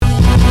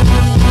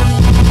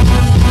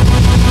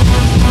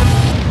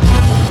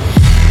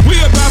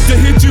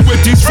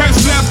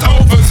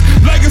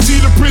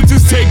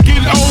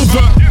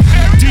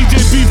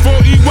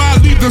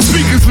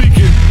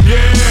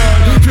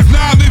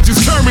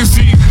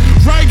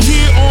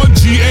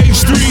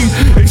stream.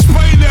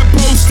 Explain that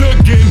post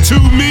again to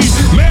me.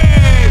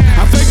 Man,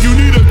 I think you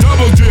need a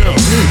double dip.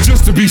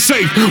 Just to be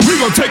safe, we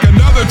gon' take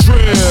another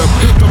trip.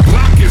 The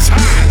block is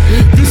hot,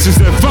 this is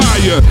that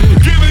fire.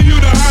 Giving you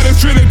the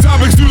hottest trending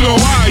topics through the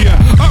wire.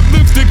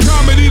 Uplifting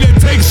comedy that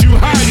takes you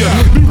higher.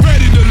 Be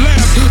ready to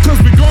laugh, cause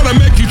we gonna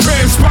make you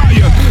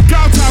transpire.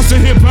 God's house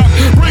of hip hop,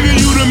 bringing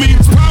you the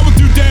means. Power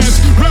through dance,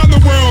 round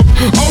the world.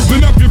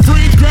 Open up your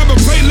fridge, grab a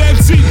plate,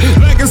 let's eat.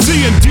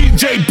 Legacy and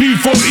DJ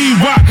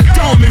B4EY.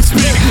 Don't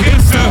expect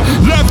it's the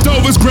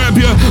leftovers. Grab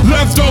your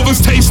leftovers,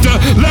 taster.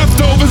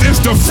 Leftovers,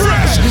 it's the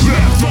fresh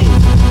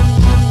leftovers.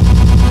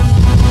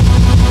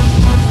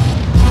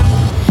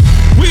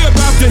 We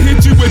about to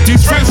hit you with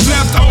these fresh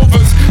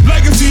leftovers.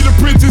 Legacy, the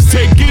prince is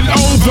taking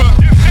over.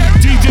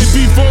 DJ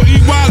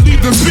B4EY,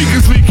 leave the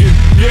speakers leaking.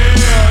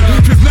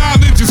 Yeah, cause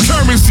knowledge is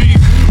currency.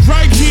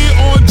 Right here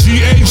on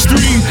GH3.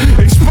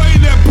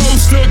 Explain that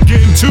post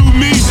again to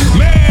me.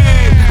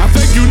 Man, I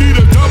think you need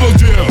a double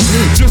dip.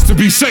 Just to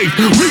be safe,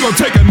 we gon'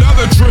 take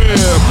another trip.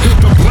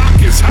 The block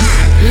is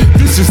hot,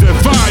 this is that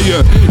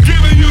fire.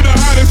 Giving you the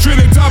hottest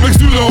trending topics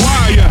through the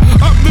wire.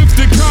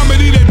 Uplifting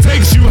comedy that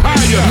takes you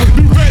higher.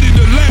 Be ready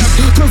to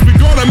laugh, cause we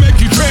gonna make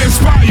you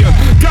transpire.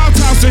 God's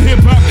house of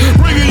hip hop,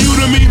 bringing you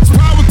the means.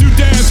 Power through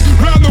dance,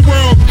 round the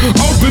world.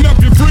 Open up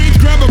your fridge,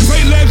 grab a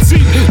plate, let's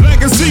eat.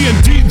 Legacy and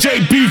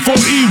DJ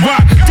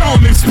B4EY.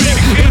 Don't expect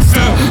it's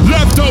the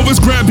leftovers.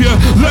 Grab your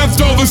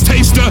leftovers,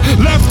 taster.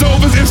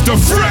 Leftovers, it's the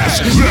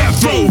fresh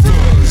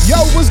leftovers. Yo,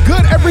 what's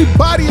good,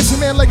 everybody? It's your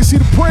man Legacy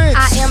the Prince.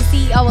 I am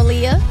CEO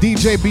Aaliyah.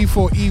 DJ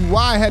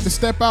B4EY had to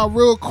step out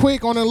real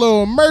quick on a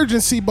little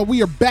emergency, but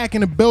we are back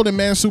in the building,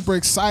 man. Super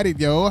excited,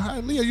 yo.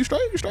 Hi, Leah, you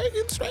straight? You straight?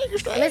 You straight? You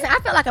straight? Listen, I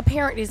feel like a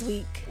parent this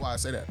week. Why I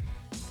say that?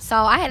 So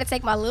I had to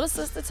take my little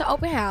sister to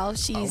open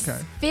house. She's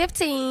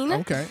 15.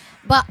 Okay.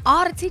 But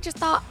all the teachers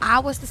thought I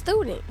was the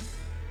student.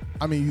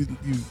 I mean,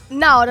 you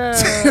No.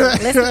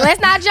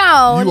 Let's not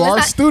Joan. You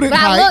are student But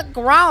height.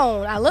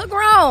 I look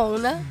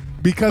grown.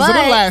 Because of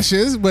the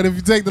lashes, but if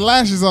you take the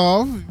lashes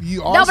off,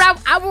 you are. No,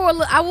 but I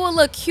wore a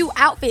little cute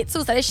outfit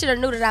too, so they should have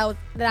knew that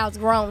I was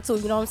grown too.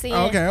 You know what I'm saying?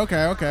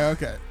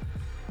 Okay.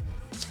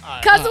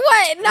 Cause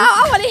what? No,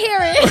 I want to hear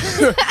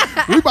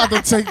it. We about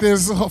to take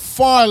this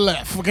far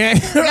left, okay?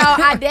 No,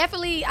 I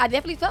definitely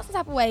felt some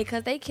type of way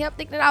because they kept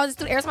thinking that I was a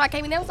student. Every time I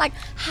came in, they was like,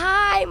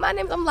 "Hi, my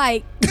name's." I'm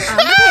like, "I'm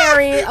the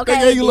parent." Okay,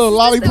 They gave you little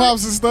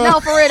lollipops and stuff. No,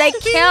 for real,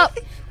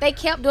 they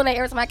kept doing that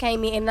every time I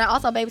came in, and I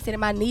also babysitted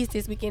my niece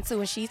this weekend too,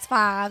 and she's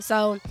 5.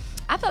 So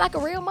I feel like a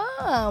real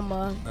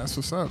mom. That's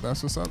what's up.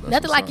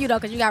 Nothing like you though,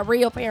 because you got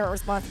real parent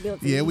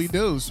responsibilities. Yeah, we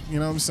do. You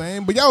know what I'm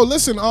saying? But yo,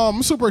 listen,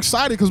 I'm super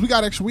excited because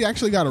we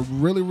actually got a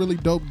really, really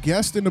dope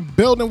guest in the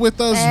building with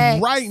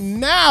us right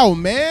now,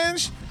 man.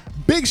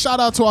 Big shout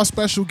out to our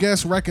special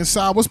guest,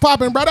 Reconcile. What's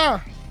poppin',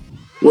 brother?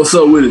 What's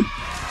up with it?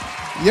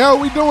 Yo,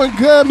 we doing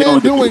good, man.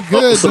 Doing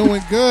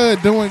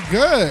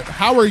good.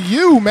 How are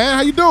you, man?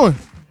 How you doing?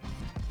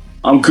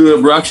 I'm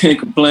good, bro. I can't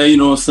complain, you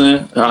know what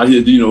I'm saying? Out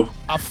here, you know.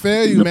 I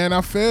feel you, man.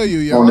 I feel you,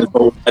 yo. On this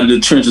whole out of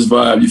the trenches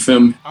vibe, you feel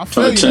me? I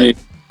feel Trying to change,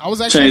 I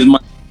was actually change my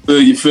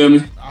hood, you feel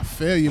me? I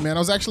feel you, man. I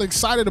was actually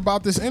excited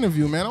about this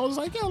interview, man. I was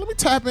like, yo, let me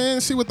tap in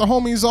and see what the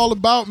homie's all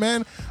about,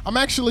 man. I'm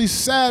actually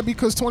sad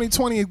because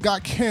 2020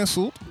 got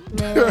canceled.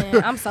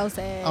 Man, I'm so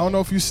sad. I don't know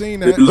if you've seen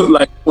that. It looked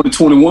like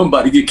 2021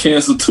 about to get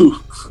canceled too.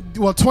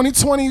 Well,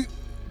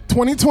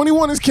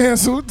 2021 is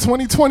canceled.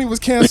 2020 was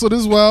canceled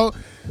as well.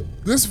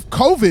 This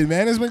COVID,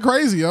 man, has been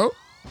crazy, yo.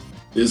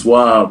 It's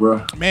wild,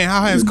 bro. Man,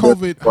 how has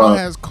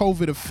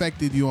COVID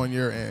affected you on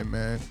your end,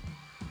 man?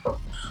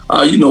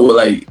 You know,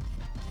 like,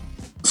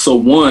 so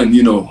one,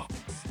 you know,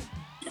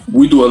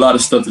 we do a lot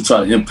of stuff to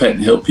try to impact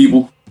and help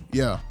people.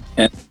 Yeah.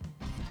 And,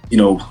 you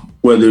know,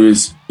 whether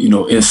it's, you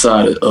know,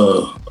 inside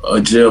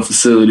a jail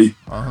facility,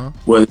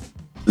 whether it's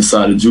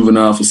inside a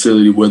juvenile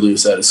facility, whether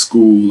it's at a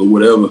school or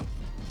whatever,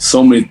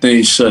 so many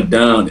things shut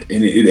down,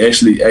 and it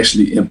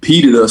actually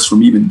impeded us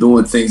from even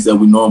doing things that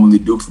we normally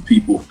do for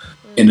people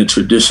in a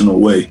traditional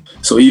way.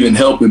 So even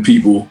helping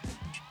people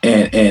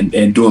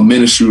and doing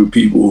ministry with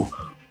people,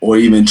 or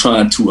even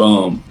trying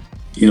to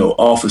you know,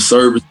 offer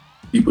service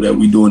to people that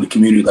we do in the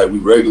community like we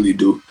regularly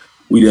do,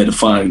 we had to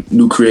find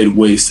new creative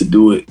ways to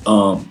do it.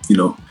 You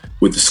know,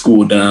 with the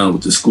school down,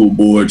 with the school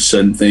board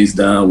shutting things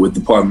down, with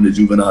Department of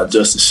Juvenile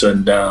Justice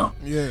shutting down.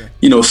 Yeah.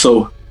 You know,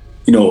 so,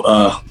 you know,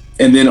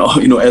 and then,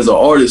 you know, as an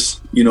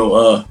artist, you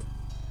know,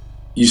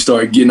 you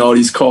start getting all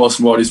these calls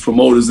from all these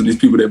promoters and these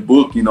people that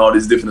book, you know, all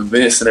these different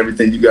events and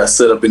everything you got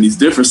set up in these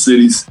different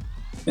cities,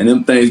 and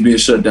them things being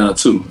shut down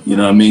too. You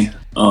know what I mean?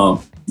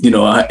 You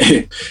know,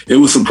 it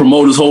was some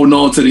promoters holding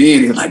on to the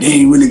end. They're like, they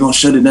ain't really gonna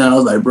shut it down. I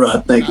was like, bro,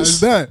 I think it's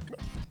done.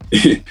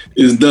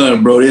 It's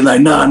done, bro. They're like,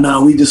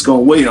 nah, we just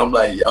gonna wait. I'm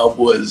like, y'all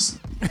boys,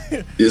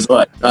 it's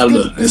like, I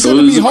look. And so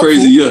it was a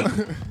crazy year,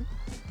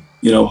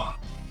 you know.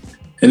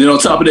 And then on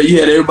top of that, you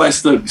had everybody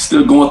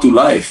still going through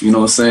life. You know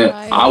what I'm saying?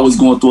 Right. I was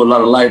going through a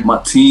lot of life.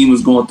 My team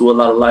was going through a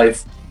lot of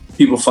life.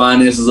 People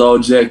finances all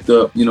jacked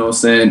up. You know what I'm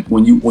saying?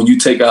 When you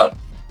take out,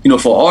 you know,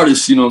 for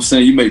artists, you know what I'm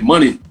saying, you make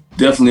money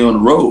definitely on the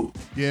road.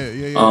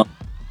 Yeah.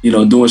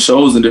 doing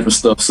shows and different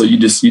stuff. So you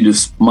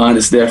just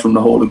minus that from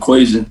the whole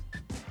equation,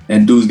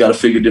 and dudes got to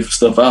figure different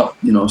stuff out.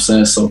 You know what I'm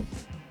saying? So.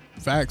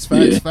 Facts,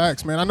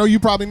 man. I know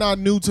you're probably not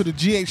new to the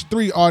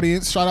GH3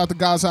 audience. Shout out to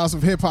God's House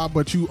of Hip Hop,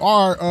 but you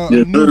are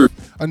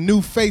a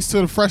new face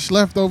to the Fresh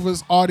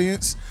Leftovers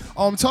audience.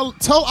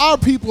 Tell our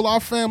people, our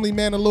family,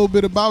 man, a little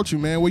bit about you,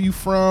 man. Where you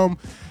from,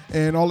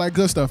 and all that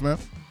good stuff, man.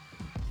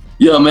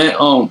 Yeah, man.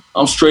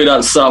 I'm straight out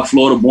of South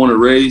Florida, born and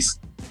raised.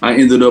 I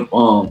ended up,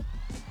 I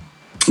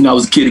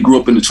was a kid that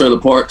grew up in the trailer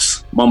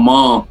parks. My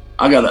mom,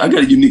 I got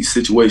a unique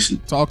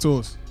situation. Talk to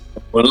us.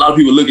 When a lot of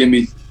people look at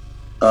me,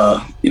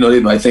 they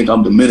might think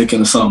I'm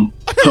Dominican or something.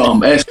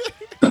 I'm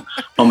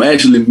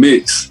actually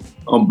mixed.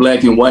 I'm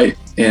black and white,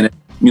 and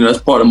that's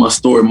part of my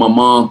story. My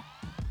mom,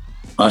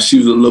 she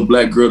was a little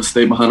black girl that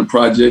stayed behind the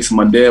projects.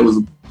 My dad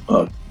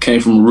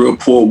came from a real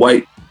poor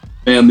white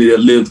family that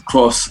lived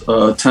across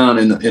town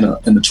in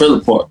the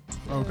trailer park.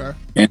 Okay.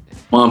 And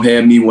mom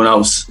had me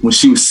when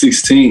she was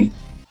 16,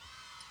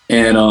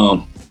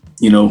 and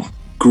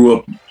grew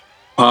up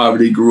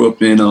poverty, grew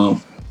up in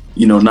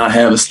not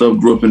having stuff,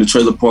 grew up in the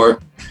trailer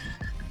park.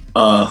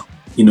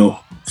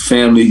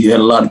 Family had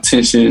a lot of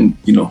tension,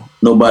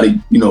 nobody,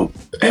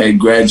 had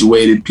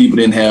graduated. People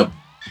didn't have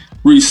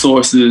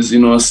resources, you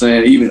know what I'm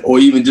saying?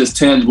 Even just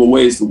tangible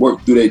ways to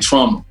work through their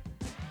trauma.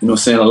 You know what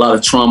I'm saying? A lot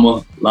of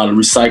trauma, a lot of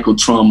recycled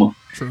trauma.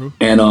 True.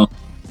 And,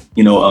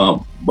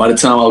 by the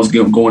time I was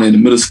going into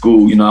middle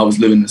school, I was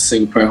living in a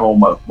single parent home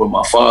with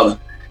my father.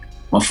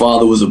 My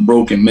father was a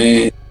broken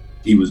man.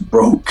 He was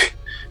broke,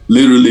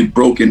 literally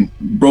broken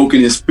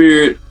his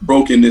spirit,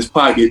 broken his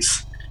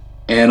pockets.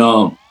 And,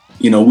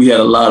 we had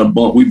a lot of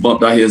we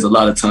bumped our heads a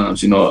lot of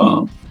times.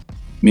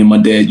 Me and my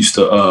dad used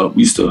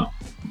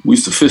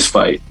to fist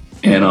fight.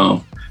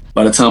 And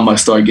by the time I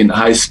started getting to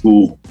high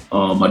school,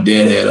 my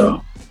dad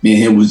had me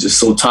and him was just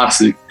so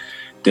toxic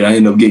that I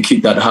ended up getting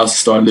kicked out of the house and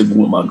started living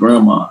with my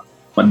grandma.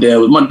 My dad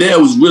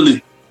was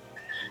really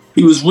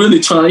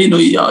trying.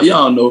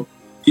 Y'all know,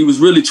 he was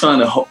really trying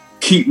to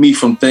keep me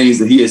from things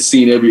that he had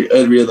seen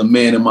every other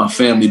man in my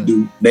family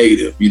do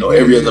negative.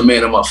 Every other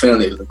man in my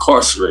family was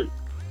incarcerated.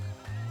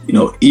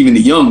 Even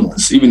the young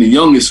ones, even the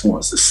youngest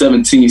ones, the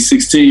 17,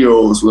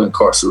 16-year-olds were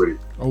incarcerated.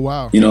 Oh,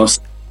 wow.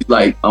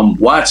 Like, I'm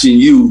watching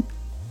you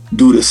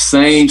do the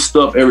same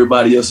stuff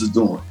everybody else is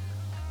doing.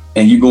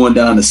 And you going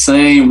down the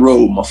same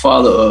road. My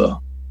father,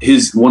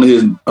 one of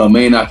his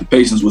main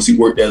occupations was he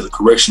worked as a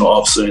correctional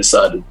officer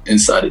inside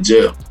the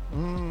jail.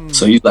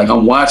 So he's like,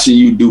 I'm watching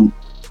you do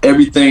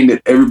everything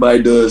that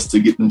everybody does to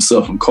get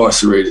themselves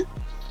incarcerated.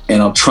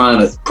 And I'm trying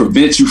to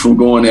prevent you from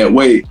going that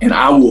way. And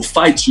I will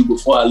fight you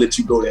before I let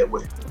you go that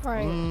way.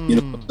 Right. You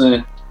know what I'm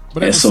saying?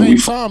 But at the same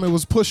time, it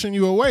was pushing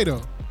you away,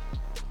 though.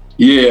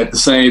 Yeah, at the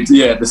same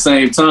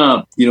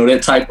time,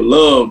 that type of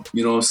love,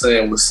 what I'm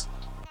saying, was,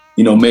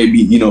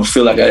 maybe,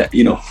 feel like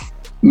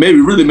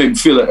really made me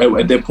feel like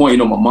at that point,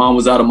 my mom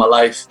was out of my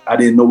life. I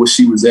didn't know where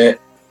she was at.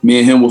 Me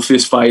and him were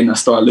fist fighting. I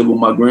started living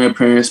with my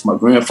grandparents. My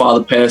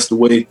grandfather passed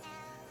away.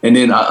 And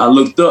then I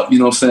looked up,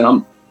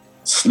 I'm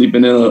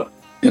sleeping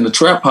in a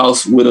trap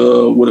house with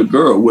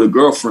a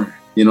girlfriend,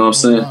 you know what I'm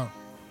saying? Wow.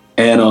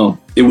 And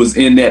it was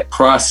in that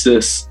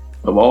process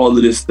of all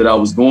of this that I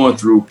was going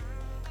through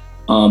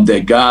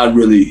that God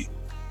really,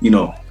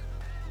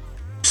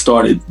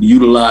 started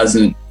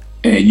utilizing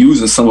and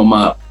using some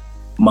of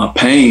my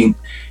pain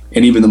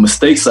and even the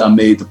mistakes I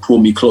made to pull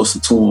me closer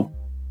to him,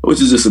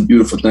 which is just a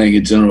beautiful thing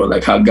in general,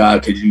 like how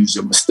God could use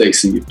your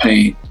mistakes and your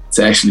pain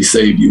to actually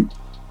save you.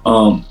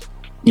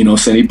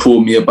 Saying he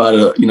pulled me up out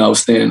of, I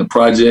was staying in the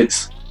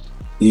projects.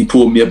 He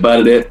pulled me up out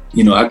of that.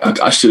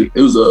 I should.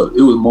 It was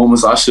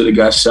moments I should have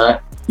got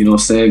shot.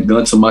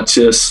 Gun to my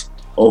chest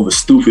over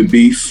stupid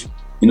beef.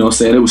 It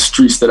was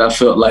streets that I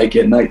felt like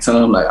at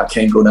nighttime, like I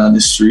can't go down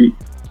this street.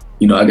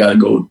 I got to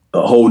go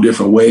a whole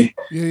different way.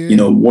 Yeah.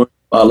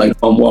 Like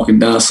I'm walking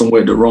down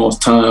somewhere at the wrong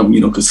time.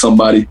 Because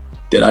somebody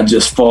that I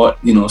just fought,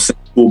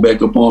 pulled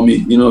back up on me.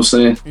 You know what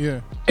I'm saying?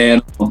 Yeah.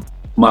 And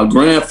my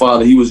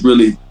grandfather, he was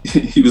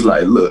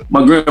like, look,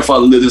 my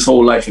grandfather lived his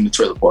whole life in the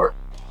trailer park.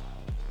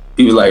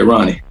 He was like,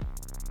 Ronnie,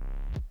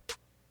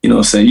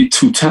 you're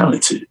too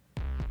talented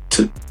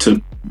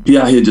to be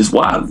out here just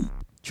wilding.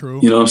 True.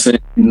 You know what I'm saying?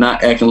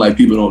 Not acting like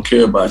people don't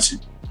care about you.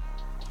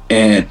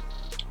 And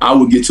I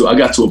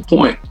got to a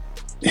point,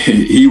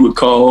 he would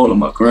call or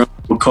my grandma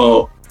would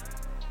call,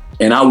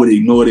 and I would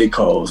ignore their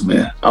calls,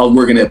 man. I was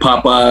working at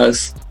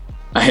Popeyes.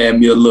 I had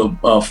me a little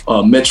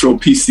Metro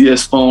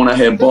PCS phone I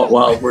had bought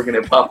while I was working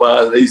at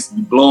Popeyes. They used to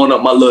be blowing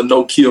up my little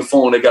Nokia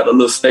phone that got a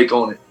little snake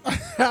on it.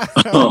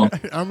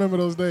 I remember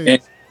those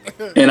days.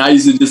 And I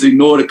used to just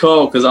ignore the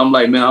call because I'm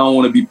like, man, I don't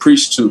want to be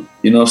preached to.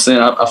 You know what I'm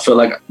saying? I feel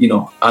like,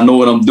 I know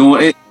what I'm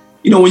doing. And,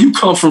 when you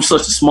come from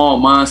such a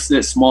small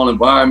mindset, small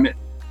environment,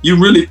 you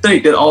really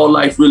think that all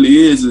life really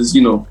is,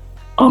 I'm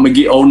going to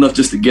get old enough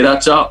just to get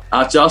out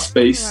y'all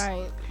space.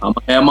 Right. I'm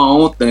going to have my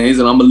own things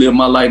and I'm going to live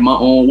my life my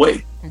own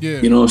way.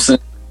 Yeah. You know what I'm saying?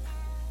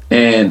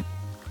 And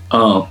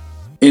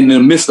in the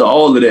midst of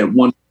all of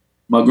that,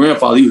 my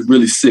grandfather, he was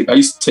really sick. I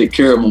used to take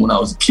care of him when I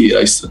was a kid.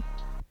 I was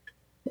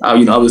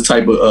the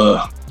type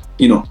of,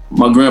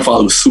 my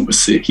grandfather was super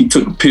sick. He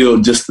took a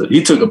pill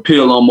he took a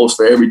pill almost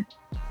for every,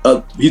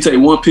 he take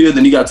one pill,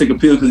 then he got to take a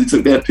pill because he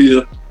took that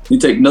pill. He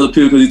take another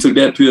pill because he took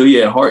that pill. He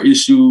had heart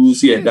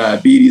issues. He had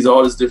diabetes,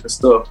 all this different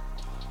stuff.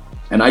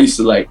 And I used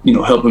to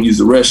help him use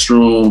the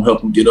restroom,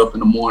 help him get up in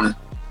the morning.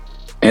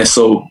 And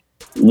so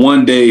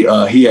one day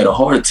he had a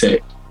heart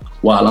attack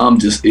while I'm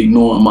just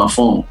ignoring my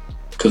phone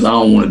because I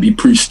don't want to be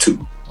preached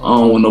to. I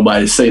don't want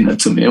nobody to say nothing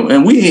to me.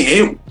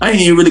 And I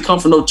ain't really come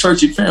from no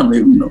churchy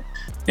family,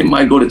 They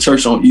might go to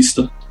church on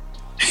Easter.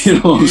 You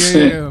know what I'm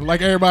saying? Yeah,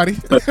 like everybody.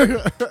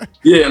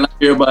 Yeah, like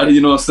everybody,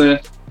 you know what I'm saying?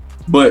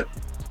 But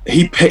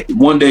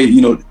one day,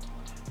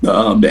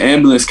 the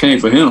ambulance came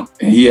for him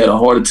and he had a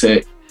heart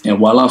attack. And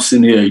while I'm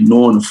sitting here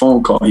ignoring the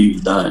phone call, he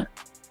was dying.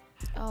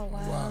 Oh,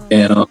 wow.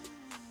 And,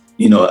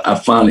 I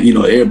finally,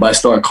 everybody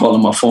started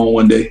calling my phone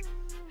one day.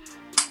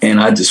 And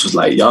I just was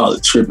like, y'all are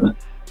tripping.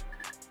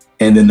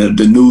 And then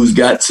the news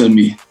got to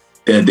me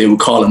that they were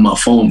calling my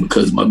phone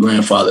because my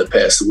grandfather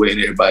passed away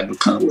and everybody knew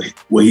kind of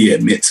what he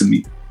had meant to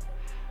me.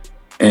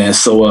 And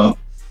so,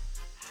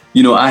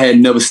 I had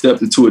never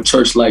stepped into a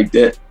church like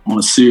that on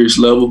a serious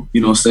level,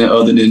 you know what I'm saying?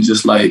 Other than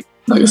just like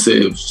I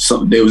said,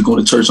 they was going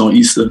to church on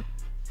Easter.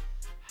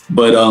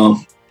 But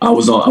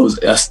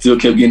I still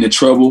kept getting in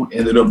trouble,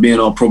 ended up being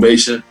on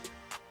probation,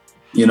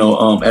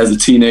 as a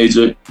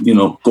teenager,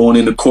 going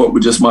into court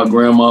with just my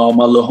grandma, all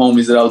my little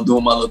homies that I was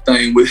doing my little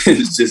thing with.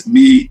 It's just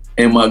me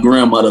and my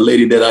grandma, the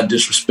lady that I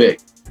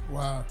disrespect.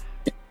 Wow.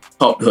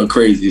 Talk to her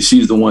crazy.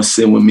 She's the one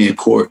sitting with me in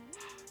court.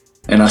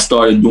 And I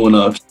started doing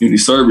a community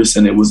service,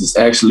 and it was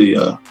actually,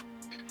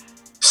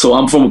 so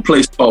I'm from a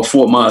place called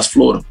Fort Myers,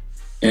 Florida.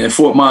 And in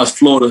Fort Myers,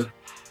 Florida,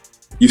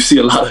 you see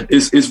a lot of,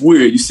 it's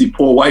weird. You see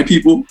poor white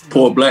people,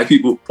 poor black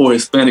people, poor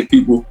Hispanic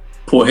people,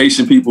 poor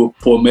Haitian people,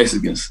 poor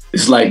Mexicans.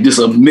 It's like just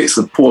a mix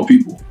of poor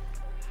people.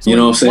 So you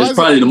know what I'm saying? It's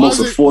probably the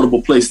most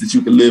affordable place that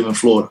you can live in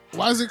Florida.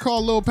 Why is it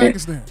called Little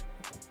Pakistan?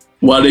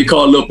 Why they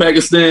call it Little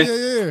Pakistan?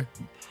 Yeah.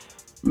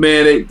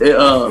 Man, they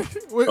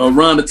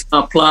around the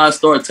time Plies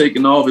started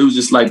taking off, it was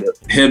just like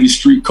a heavy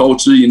street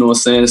culture, you know what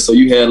I'm saying? So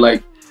you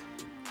had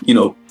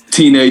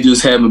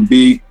teenagers having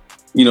big,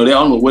 they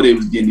don't know where they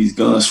was getting these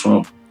guns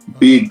from.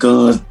 Big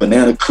guns,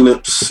 banana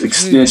clips,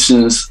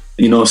 extensions,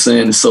 you know what I'm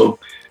saying? And so,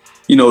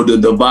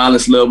 the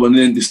violence level, and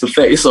then just the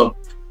fact,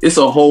 it's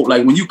a whole,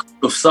 like when you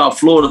go to South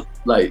Florida,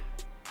 like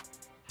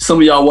some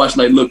of y'all watch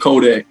like Lil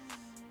Kodak,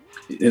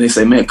 and they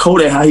say, man,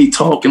 Kodak, how he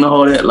talk and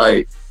all that,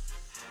 like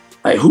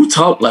who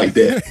talk like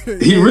that?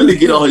 He really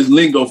get all his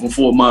lingo from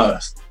Fort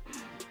Myers.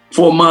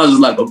 Fort Myers is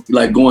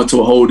like going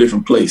to a whole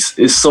different place.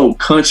 It's so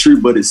country,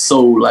 but it's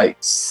so like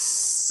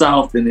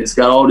South, and it's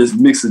got all this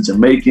mix of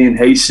Jamaican,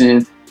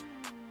 Haitian,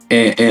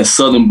 and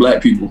Southern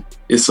black people.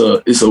 It's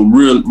a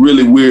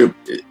really weird,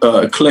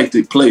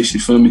 eclectic place. You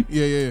feel me?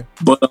 Yeah.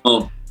 But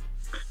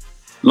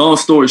long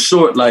story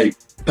short, like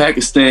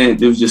Pakistan,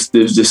 there was just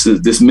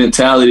this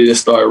mentality that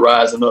started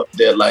rising up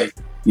that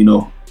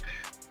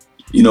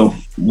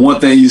one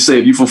thing you say,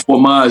 if you from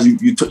Fort Myers,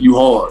 you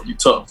hard, you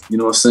tough. You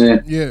know what I'm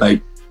saying? Yeah.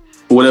 Like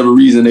for whatever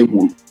reason,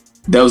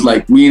 that was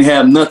like, we ain't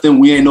have nothing.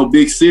 We ain't no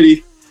big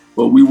city,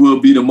 but we will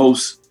be the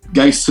most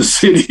gangster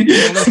city,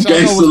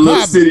 gangster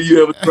little city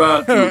you ever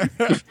tried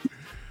to.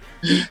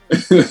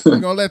 We're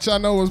gonna let y'all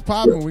know what's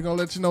popping. We're gonna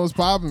let you know what's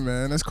popping,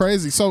 man. That's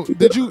crazy. So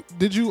did you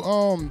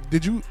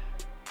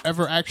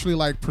ever actually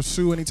like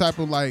pursue any type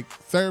of like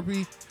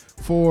therapy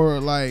for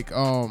like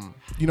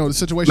the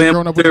situation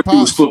growing up with your pops?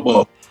 Was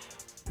football.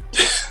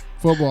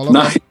 Football.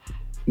 Okay.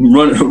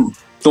 Not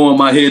throwing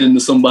my head into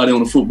somebody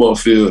on the football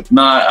field.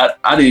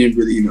 I didn't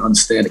really even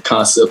understand the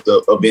concept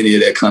of any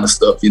of that kind of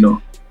stuff.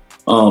 You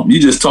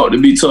just taught to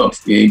be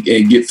tough and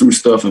get through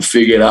stuff and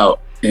figure it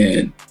out.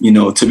 And,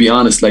 to be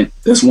honest, like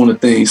that's one of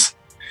the things,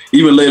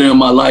 even later in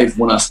my life,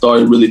 when I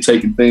started really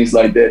taking things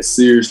like that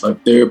serious,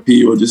 like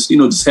therapy or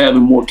just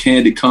having more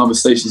candid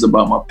conversations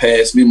about my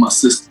past. Me and my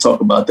sister talk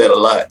about that a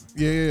lot.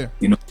 Yeah.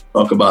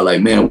 Talk about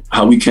like, man,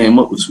 how we came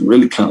up was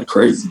really kind of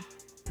crazy.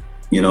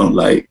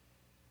 Like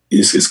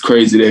it's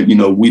crazy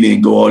that, we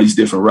didn't go all these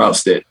different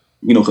routes that,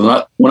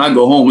 because when I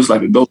go home, it's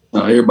like a ghost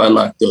town. Everybody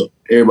locked up,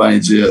 everybody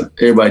in jail,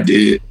 everybody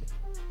dead.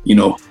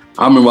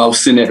 I remember I was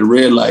sitting at the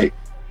red light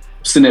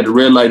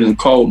in the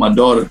car with my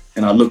daughter,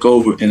 and I look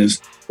over and it's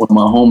one of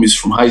my homies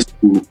from high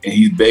school, and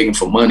he's begging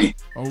for money.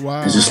 Oh,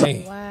 wow. It's just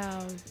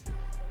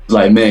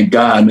wow. Man,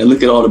 God, man,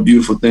 look at all the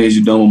beautiful things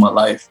you've done with my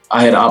life.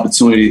 I had an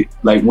opportunity,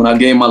 like when I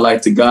gave my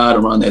life to God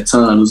around that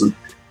time, it was a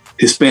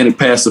Hispanic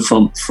pastor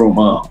from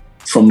the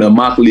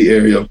Immokalee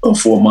area of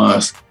Fort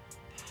Myers.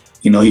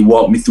 He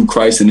walked me through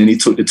Christ, and then he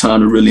took the time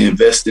to really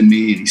invest in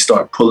me, and he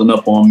started pulling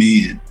up on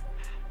me, and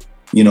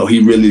he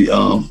really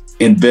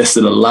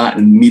invested a lot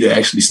in me to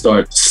actually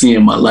start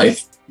seeing my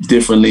life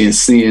differently and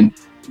seeing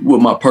what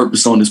my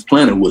purpose on this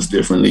planet was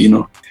differently.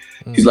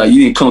 He's like,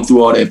 you didn't come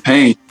through all that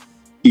pain,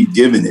 keep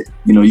giving it.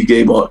 You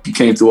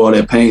came through all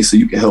that pain so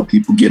you can help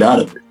people get out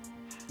of it.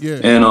 Yeah.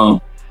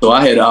 And so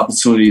I had the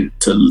opportunity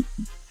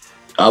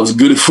I was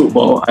good at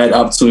football. I had the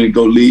opportunity to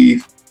go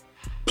leave,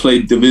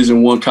 play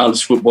Division I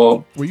college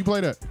football. Where you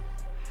played at?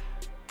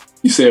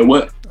 You said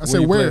what? I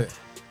said where?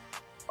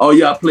 Oh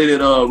yeah, I played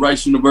at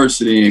Rice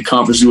University in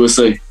Conference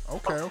USA.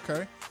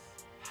 Okay.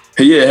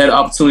 Hey, yeah, I had the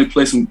opportunity to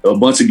play a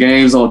bunch of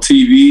games on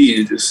TV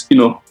and just,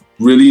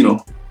 really,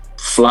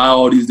 fly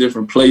all these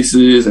different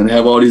places and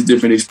have all these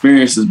different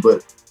experiences.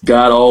 But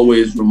God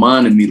always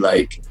reminded me,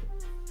 like,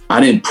 I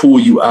didn't pull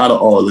you out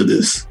of all of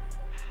this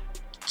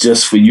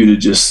just for you to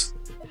just,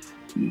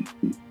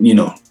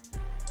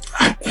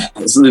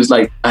 so it's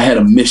like I had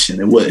a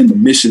mission. And the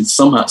mission,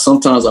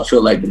 sometimes I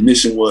feel like the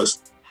mission was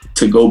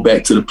to go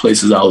back to the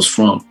places I was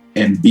from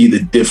and be the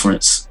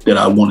difference that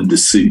I wanted to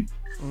see.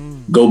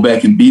 Go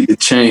back and be the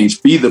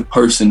change, be the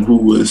person who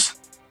was,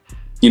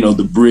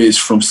 the bridge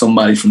from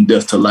somebody from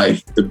death to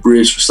life, the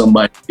bridge for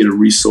somebody to get a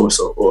resource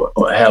or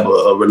have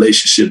a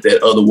relationship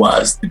that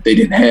otherwise, if they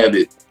didn't have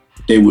it,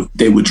 they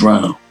would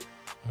drown.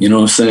 You know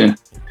what I'm saying?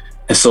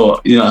 And so,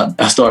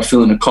 I started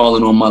feeling a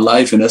calling on my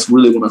life. And that's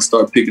really when I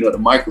started picking up the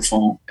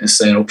microphone and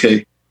saying,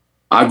 okay,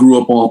 I grew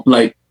up on,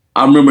 like,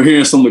 I remember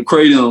hearing some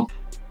Lecrae them,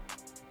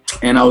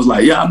 and I was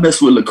like, yeah, I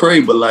mess with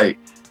Lecrae, but like,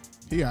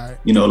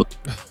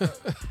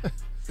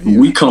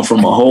 we come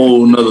from a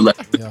whole nother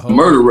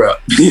murder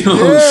rap. You know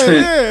what I'm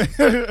saying?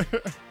 Yeah.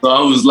 So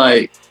I was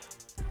like,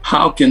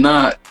 how can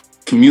I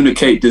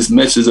communicate this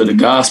message of the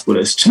gospel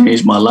that's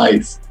changed my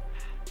life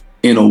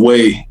in a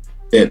way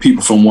that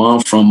people from where I'm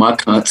from, my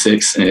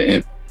context,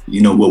 and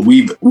what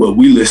we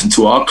listen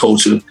to, our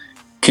culture,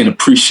 can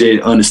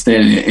appreciate,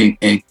 understand,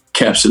 and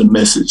capture the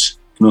message.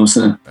 You know what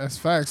I'm saying? That's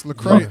facts.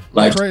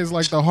 Lecrae is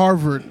like the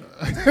Harvard,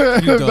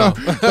 the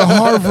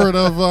Harvard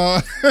of.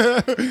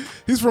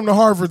 He's from the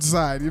Harvard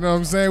side. You know what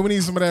I'm saying? We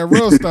need some of that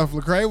real stuff.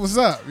 Lecrae, what's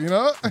up?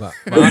 But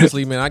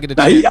honestly, man, I get a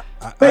chance. He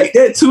make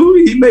that too.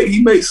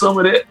 He make some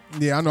of that.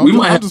 Yeah, I know.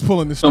 I'm just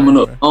pulling this coming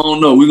up. Man. I don't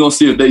know. We're gonna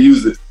see if they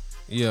use it.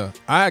 Yeah,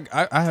 I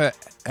have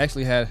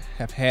actually have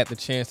had the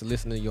chance to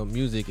listen to your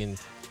music, and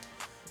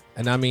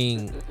I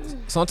mean,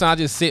 sometimes I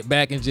just sit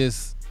back and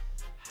just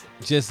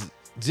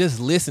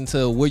listen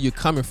to where you're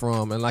coming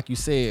from. And like you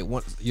said,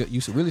 you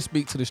should really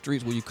speak to the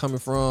streets where you're coming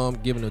from,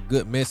 giving a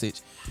good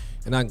message.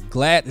 And I'm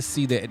glad to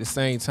see that at the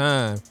same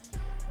time,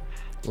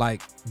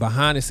 like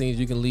behind the scenes,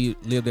 you can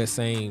live that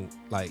same,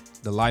 like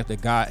the life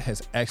that God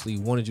has actually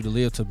wanted you to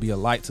live, to be a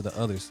light to the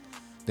others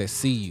that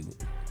see you.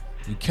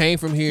 You came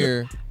from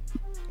here,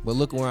 but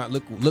look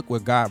where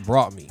God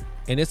brought me.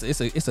 And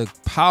it's a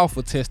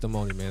powerful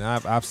testimony, man.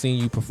 I've seen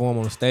you perform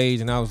on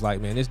stage, and I was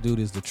like, man, this dude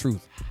is the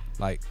truth.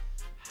 Like,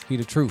 he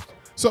the truth.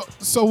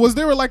 So was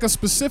there like a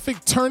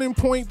specific turning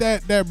point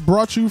that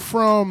brought you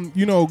from,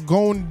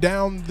 going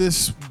down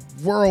this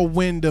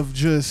whirlwind of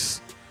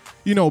just,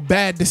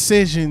 bad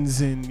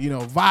decisions and,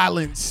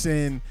 violence,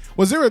 and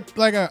was there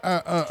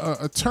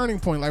a turning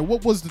point? Like,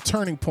 what was the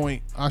turning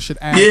point, I should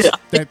ask? Yeah,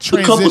 that transition?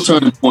 A couple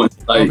turning points.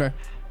 Like, okay.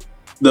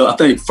 I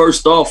think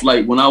first off,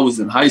 like when I was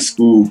in high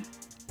school,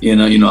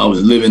 I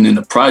was living in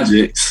the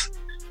projects,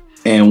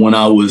 and when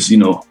I was,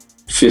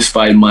 fist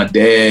fighting my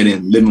dad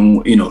and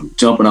living,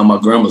 jumping out my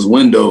grandma's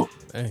window,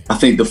 dang. I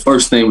think the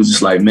first thing was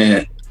just like,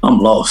 man, I'm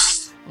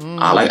lost.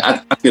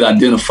 I could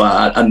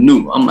identify. I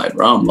knew. I'm like,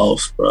 bro, I'm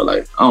lost, bro.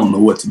 Like, I don't know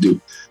what to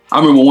do. I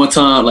remember one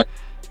time, like,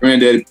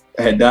 granddaddy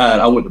had died.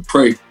 I went to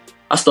pray.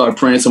 I started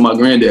praying to my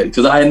granddaddy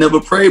because I had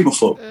never prayed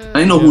before.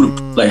 I didn't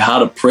know how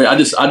to pray. I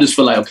just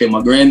feel like, okay,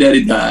 my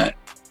granddaddy died.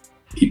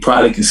 He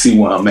probably can see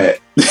where I'm at.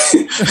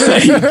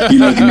 he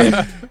looking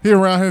at. He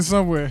around here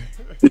somewhere.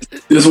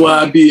 This is where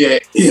I be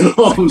at, you know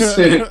what I'm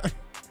saying?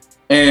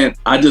 And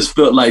I just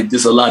felt like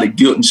just a lot of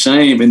guilt and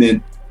shame. And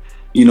then,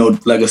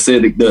 like I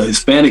said, the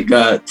Hispanic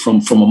guy from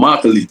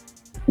Immokalee,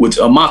 which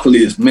Immokalee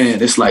is,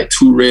 man, it's like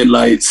 2 red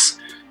lights,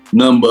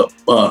 none but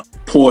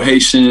poor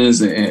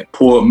Haitians and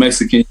poor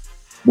Mexicans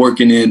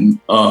working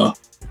in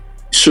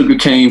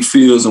sugarcane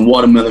fields and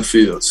watermelon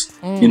fields.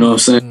 You know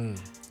what I'm saying?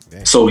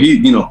 So he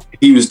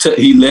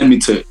led me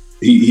to,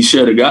 he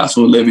shared the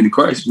gospel and led me to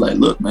Christ. He's like,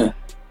 look, man,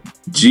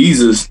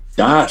 Jesus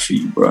died for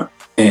you, bro.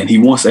 And he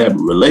wants to have a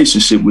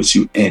relationship with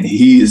you. And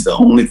he is the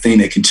only thing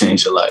that can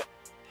change your life.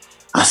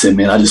 I said,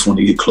 man, I just want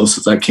to get close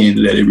as I can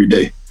to that every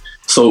day.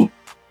 So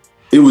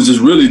it was just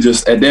really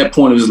just at that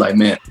point, it was like,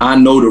 man, I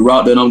know the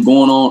route that I'm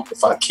going on.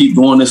 If I keep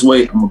going this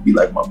way, I'm going to be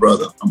like my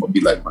brother. I'm going to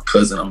be like my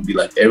cousin. I'm going to be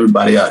like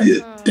everybody out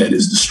here that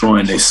is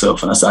destroying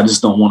themselves. And I said, I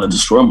just don't want to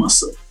destroy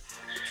myself.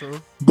 True.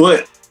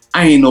 But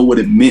I ain't know what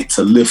it meant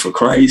to live for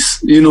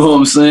Christ. You know what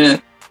I'm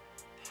saying?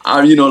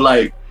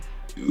 It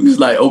was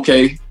like,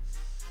 okay,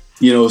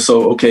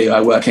 so, okay,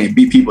 I can't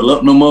beat people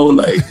up no more.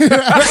 Like,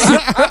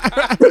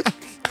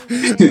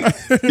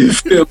 you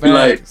feel me?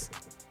 Like,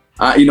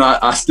 I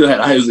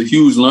was a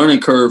huge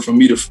learning curve for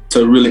me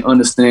to really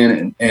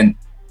understand and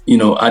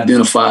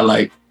identify,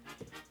 like,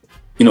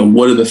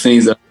 what are the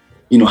things that,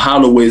 how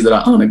are the ways that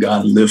I honor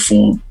God and live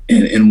for him,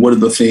 and what are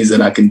the things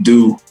that I can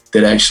do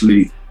that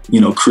actually,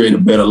 create a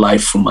better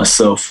life for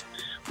myself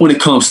when it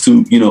comes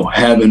to,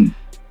 having,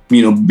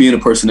 being a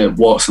person that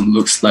walks and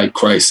looks like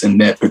Christ and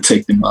that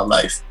protecting my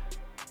life.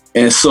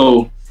 And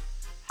so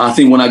I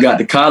think when I got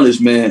to college,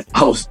 man,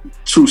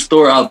 true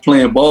story, I was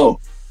playing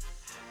ball.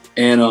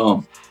 And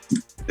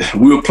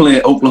we were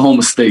playing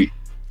Oklahoma State.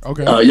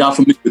 Okay. Y'all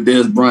familiar with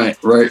Dez Bryant,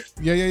 right?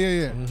 Yeah.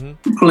 Mm-hmm.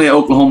 We playing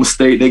Oklahoma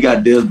State. They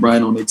got Dez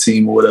Bryant on their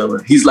team or whatever.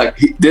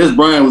 Dez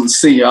Bryant was a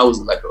senior. I was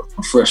like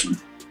a freshman.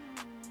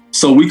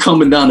 So we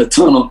coming down the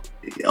tunnel.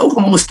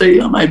 Oklahoma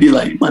State, might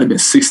have been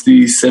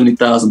 60,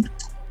 70,000 in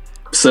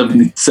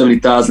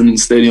the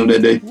stadium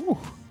that day. Ooh,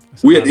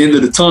 we at the end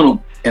of the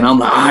tunnel, and I'm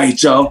like, all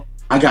right, y'all,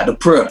 I got the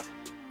prayer.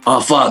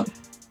 Our Father,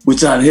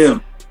 which art in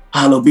heaven,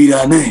 hallowed be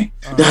thy name.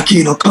 Thy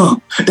kingdom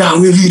come, thy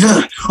will be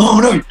done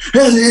on earth.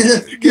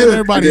 Get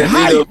everybody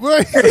hype.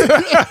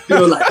 They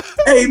were like,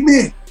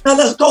 amen. Now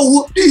let's go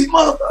whoop these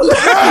motherfuckers.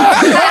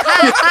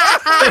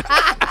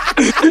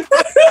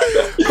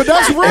 But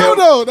that's real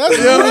though. That's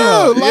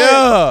real.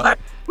 Yeah.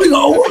 We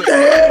gonna whoop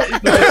their ass.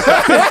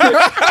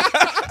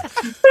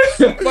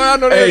 Boy, I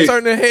know they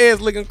turn their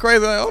heads looking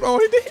crazy. Like, hold on,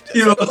 he did.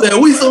 You know what I'm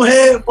saying? We some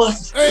head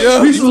busters.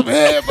 Hey, We some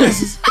head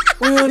busters.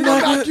 We'll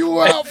knock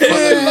you out for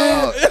the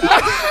Lord.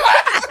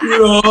 You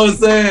know what I'm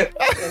saying?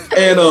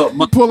 And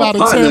my Pull out a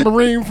partner,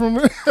 tambourine from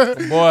it.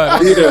 Boy,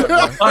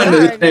 my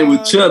partner, his name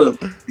was Cheddar.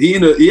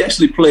 He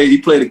actually played. He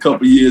played a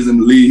couple years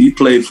in the league. He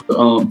played for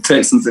the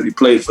Texans and he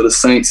played for the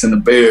Saints and the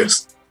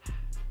Bears.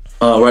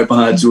 Right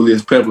behind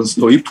Julius Peppers.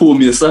 So he pulled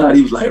me aside.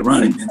 He was like,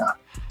 Ronnie, man,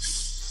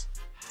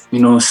 you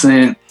know what I'm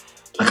saying?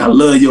 Like, I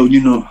love you,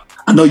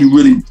 I know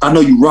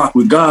you rock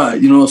with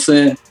God, you know what I'm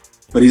saying?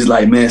 But he's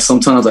like, man,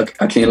 sometimes I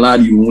can't lie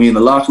to you. When we in the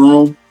locker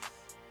room,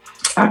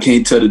 I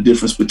can't tell the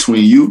difference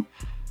between you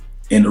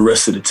and the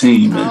rest of the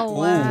team, man.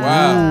 Oh,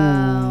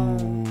 wow.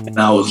 And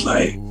I was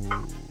like,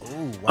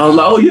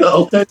 oh yeah,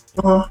 okay.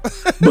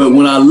 But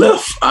when I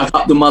left, I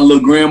hopped in my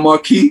little Grand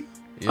Marquis.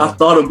 Yeah. I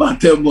thought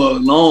about that more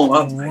long.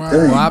 I was like, Wow.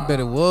 dang. Well, I bet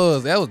it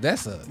was.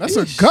 That's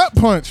a gut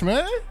punch,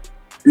 man.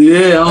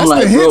 Yeah, I'm That's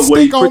like, the hit bro, what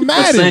stick on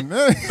Madden.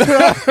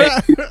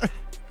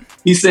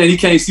 He's saying he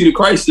can't see the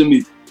Christ in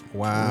me.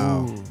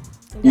 Wow.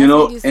 You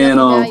know, and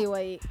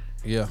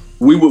Yeah.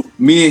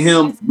 Me and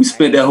him, we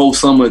spent that whole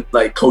summer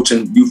like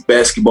coaching youth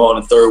basketball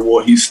in Third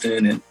Ward,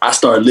 Houston, and I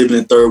started living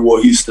in Third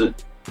Ward, Houston,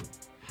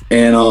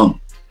 and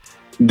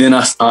then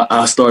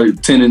I started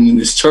attending in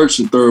this church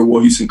in Third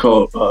Ward, Houston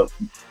called Good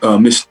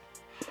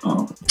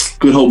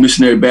Hope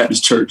Missionary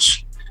Baptist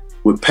Church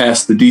with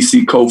Pastor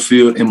D.C.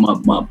 Cofield and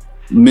my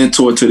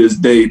mentor to this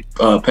day,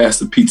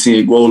 Pastor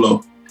P.T.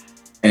 Nguolo.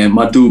 And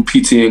my dude,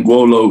 P.T.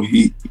 Nguolo,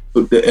 he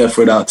took the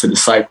effort out to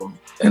disciple me.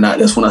 And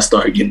that's when I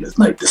started getting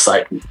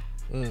discipled.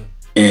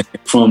 And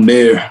from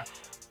there,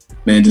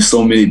 man, just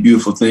so many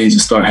beautiful things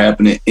just start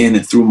happening in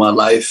and through my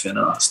life. And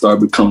I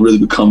started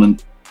becoming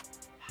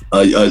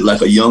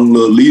like a young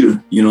little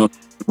leader,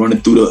 running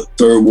through the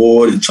Third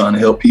Ward and trying to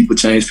help people,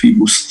 change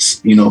people.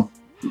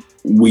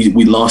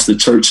 We launched the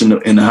church in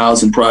the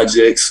housing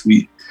projects.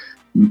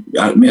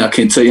 I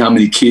can't tell you how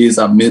many kids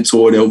I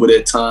mentored over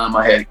that time.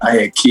 I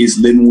had kids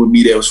living with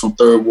me that was from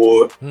Third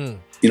Ward. You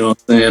know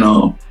what I'm saying?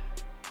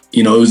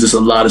 It was just a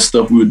lot of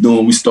stuff we were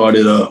doing. We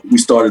started a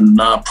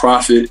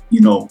nonprofit,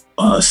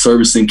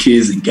 servicing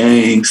kids in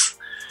gangs,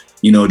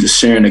 just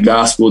sharing the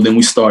gospel. Then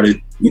we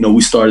started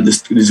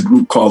this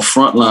group called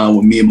Frontline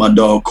with me and my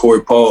dog Corey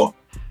Paul.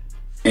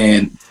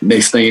 And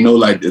next thing you know,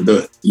 like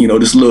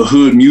this little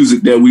hood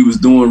music that we was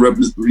doing,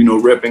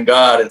 repping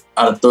God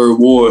out of Third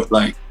Ward,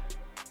 like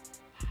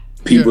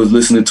people was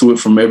listening to it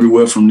from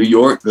everywhere, from New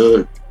York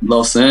to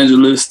Los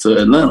Angeles to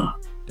Atlanta.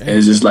 And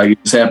it's just like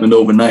it just happened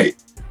overnight.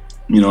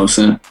 You know what I'm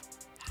saying?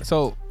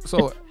 So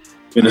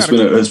and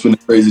it's been a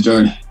crazy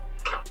journey.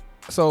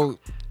 So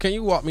can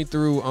you walk me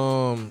through?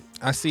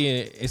 I see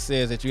it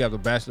says that you have a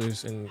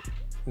bachelor's in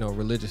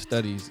religious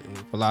studies and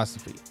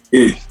philosophy.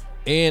 Yeah.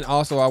 And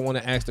also, I want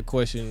to ask the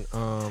question.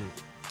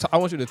 I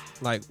want you to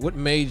what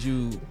made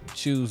you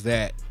choose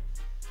that?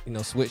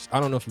 Switch. I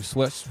don't know if you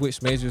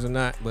switched majors or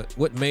not, but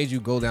what made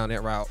you go down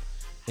that route?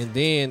 And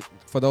then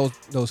for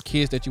those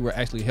kids that you were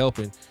actually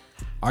helping,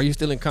 are you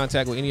still in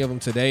contact with any of them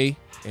today?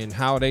 And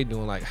how are they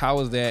doing? Like, how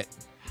is that?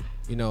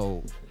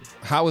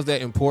 How is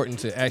that important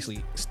to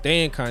actually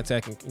stay in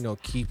contact and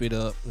keep it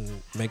up and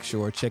make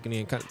sure checking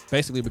in,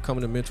 basically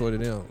becoming a mentor to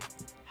them?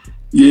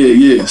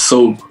 Yeah.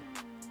 So,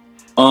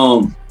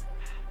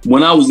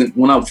 when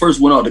I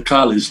first went out to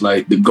college,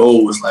 like the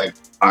goal was like,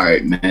 all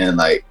right, man,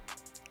 like,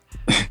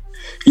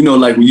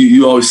 like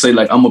you always say,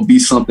 like, I'm gonna be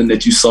something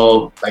that you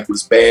saw like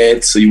was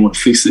bad, so you want to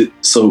fix it.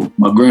 So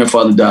my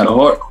grandfather died of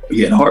heart.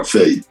 He had heart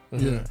failure.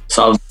 Yeah.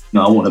 So I was,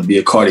 I want to be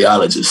a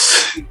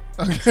cardiologist.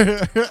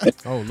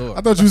 Oh Lord!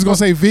 I thought you was gonna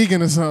say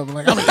vegan or something.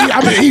 Like I'm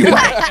gonna eat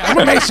right. I'm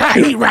gonna make sure I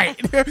eat right.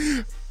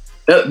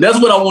 That's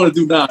what I want to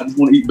do now. I just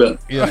want to eat better.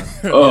 Yeah.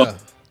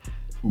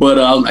 But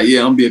I was like, I'm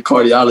gonna be a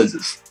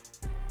cardiologist.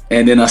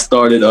 And then I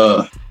started.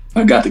 I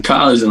got to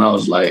college and I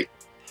was like,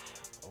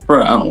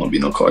 bro, I don't want to be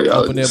no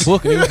cardiologist. Open that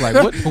book and he was like,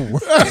 what the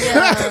world?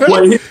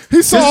 Well,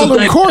 he saw all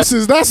the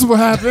courses. That's what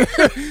happened.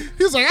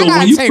 He's like, so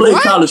when you play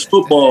college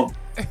football,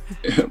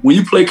 when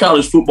you play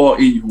college football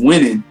and you're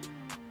winning,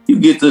 you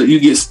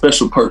get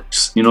special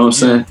perks. You know what I'm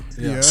saying?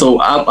 Yeah.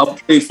 So I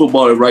played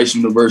football at Rice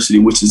University,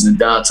 which is in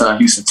downtown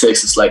Houston,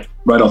 Texas, like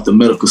right off the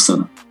medical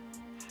center.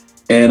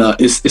 and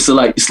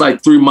it's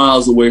like 3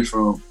 miles away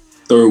from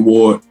Third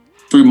Ward,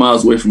 3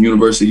 miles away from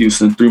University of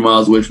Houston, 3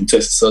 miles away from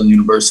Texas Southern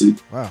University.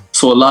 Wow.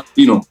 So a lot,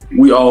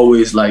 we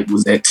always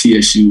was at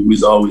TSU. We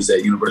was always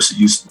at University of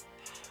Houston.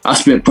 I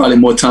spent probably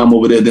more time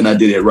over there than I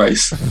did at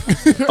Rice.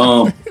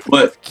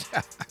 But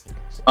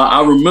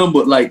I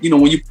remember,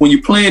 when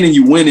you playing and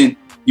you winning,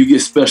 you get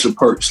special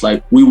perks.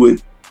 Like, we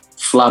would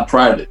fly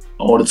private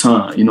all the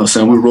time. You know what I'm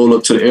saying? We roll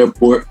up to the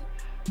airport.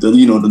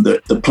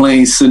 The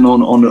plane sitting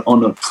on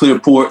the clear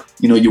port.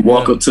 You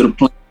walk up to the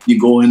plane. You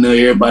go in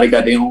there, everybody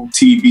got their own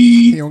TV.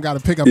 He don't got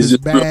to pick up his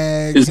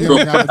bags. He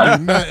don't got to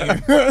do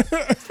nothing.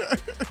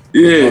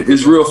 Yeah,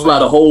 it's real fly.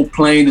 The whole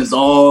plane is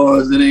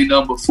ours. It ain't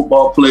nothing but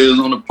football players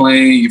on the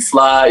plane. You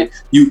fly.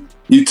 You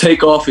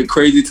take off at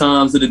crazy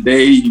times of the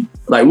day.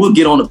 We'll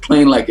get on the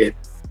plane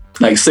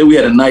say we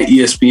had a night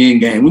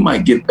ESPN game. We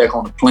might get back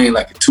on the plane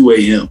at 2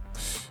 a.m.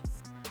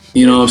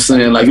 You know what I'm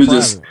saying? It was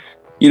just...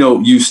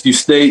 you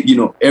stay,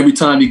 every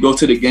time you go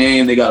to the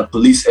game, they got a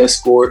police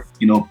escort,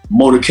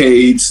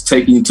 motorcades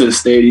taking you to the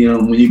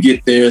stadium. When you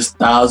get there, it's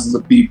thousands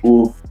of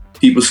people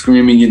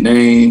screaming your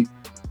name,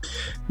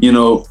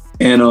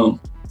 and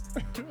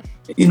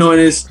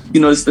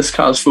it's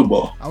college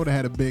football. I would have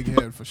had a big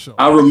head for sure.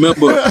 I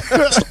remember.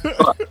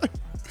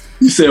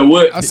 You said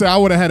what? I said I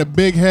would have had a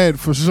big head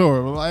for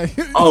sure.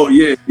 Oh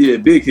yeah,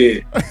 big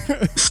head.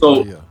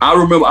 So I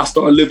remember I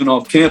started living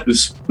off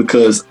campus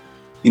because,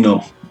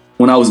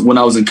 when I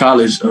was in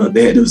college,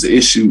 there was an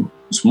issue.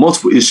 There's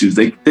multiple issues.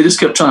 They just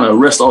kept trying to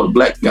arrest all the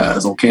black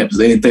guys on campus.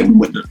 They didn't think we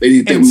went to school.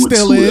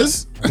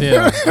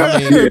 Yeah,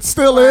 it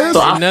still is.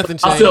 So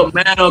I felt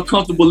mad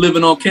uncomfortable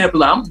living on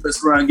campus. I'm gonna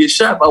mess around and get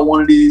shot by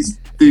one of these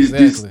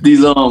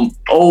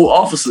old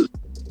officers.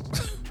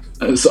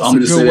 So I'm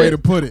just a good way to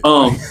put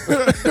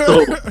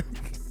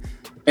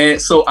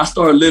it. So I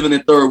started living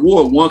in Third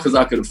Ward. One, because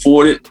I could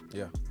afford it.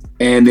 Yeah.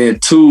 And then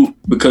two,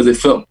 because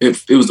it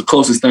was the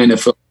closest thing that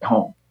felt at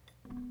home.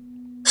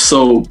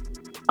 So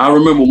I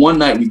remember one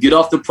night we get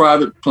off the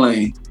private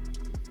plane.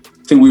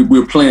 I think we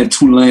were playing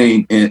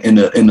Tulane in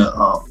the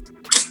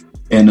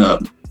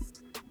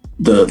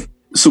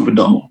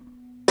Superdome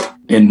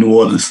in New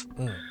Orleans.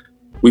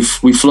 We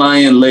fly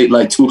in late,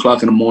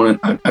 2:00 in the morning.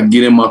 I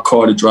get in my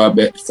car to drive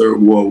back to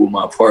Third Ward where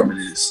my apartment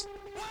is.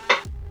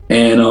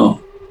 And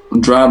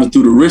I'm driving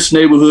through the rich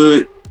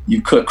neighborhood.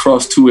 You cut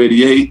across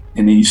 288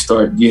 and then you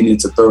start getting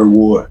into Third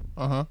Ward.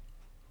 Uh-huh.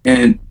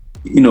 And,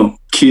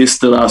 kids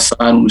still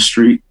outside on the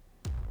street,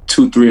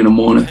 2-3 in the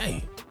morning.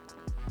 Dang.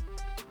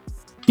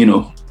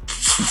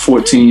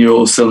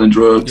 14-year-olds selling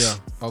drugs.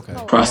 Yeah. Okay.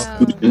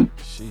 Prostitution.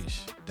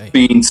 Sheesh.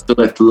 Fiends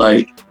still at the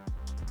light.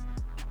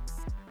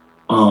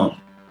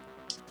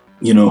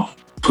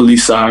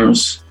 Police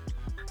sirens.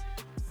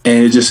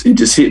 And it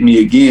just hit me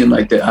again,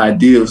 the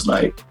idea was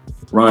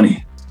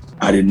Ronnie,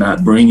 I did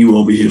not bring you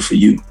over here for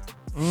you.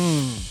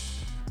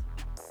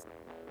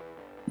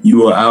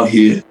 You are out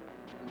here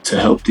to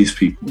help these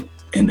people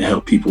and to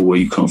help people where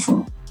you come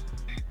from.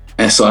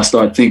 And so I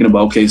started thinking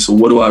about, okay, so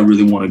what do I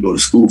really want to go to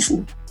school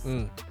for?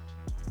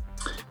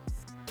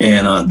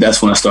 And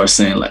that's when I started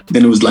saying,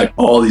 then it was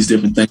all these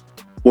different things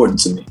important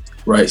to me,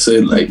 right?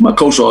 So my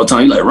coach all the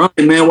time, he's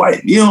Ronnie, man,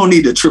 why you don't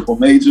need a triple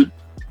major.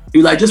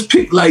 He was just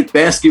pick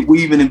basket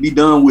weaving and be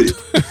done with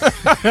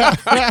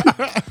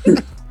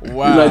it.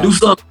 Wow. Do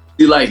something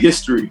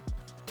history.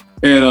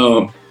 And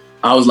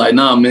I was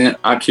nah, man,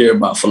 I care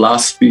about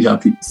philosophy, how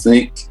people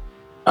think.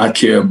 I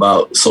care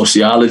about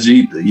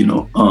sociology,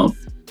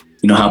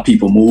 how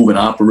people move and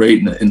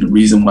operate and the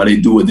reason why they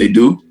do what they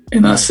do.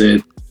 And I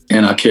said,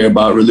 and I care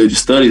about religious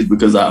studies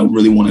because I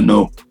really want to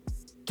know,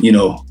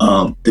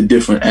 the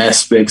different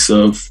aspects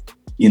of,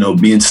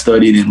 being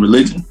studied in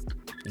religion.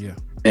 Yeah.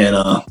 And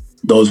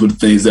those were the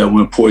things that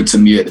were important to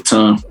me at the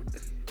time.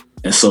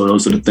 And so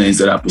those are the things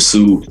that I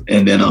pursued.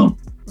 And then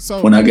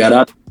when I got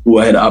out of school,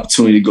 I had the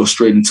opportunity to go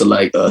straight into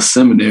a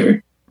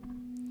seminary.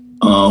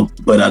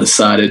 But I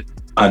decided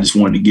I just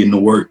wanted to get into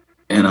work.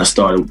 And I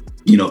started,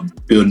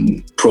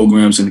 building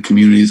programs in the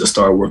communities. I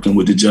started working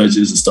with the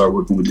judges. I started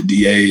working with the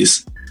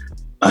DAs.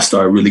 I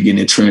started really getting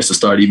entrenched. I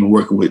started even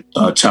working with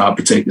Child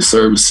Protective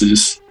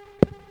Services.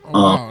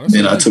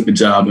 Then I took a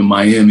job in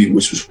Miami,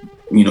 which was,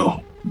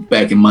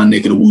 back in my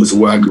neck of the woods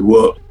where I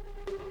grew up.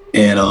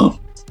 And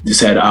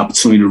just had the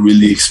opportunity to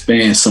really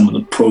expand some of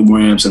the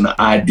programs and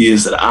the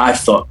ideas that I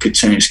thought could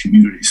change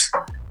communities.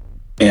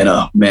 And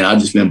man, I've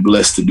just been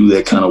blessed to do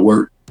that kind of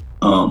work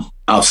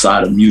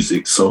outside of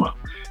music. So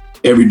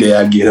every day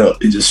I get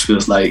up, it just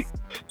feels like,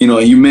 and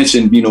you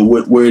mentioned,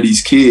 where are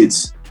these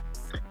kids?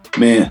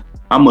 Man,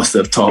 I must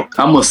have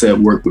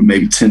worked with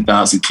maybe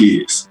 10,000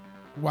 kids.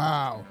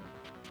 Wow.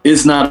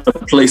 It's not a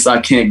place I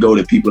can't go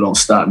that people don't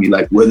stop me,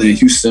 whether in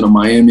Houston or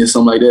Miami or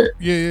something like that.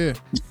 Yeah.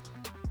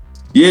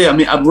 Yeah, I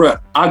mean,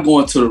 I go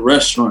into the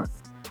restaurant,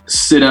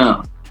 sit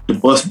down, the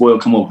busboy will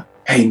come over.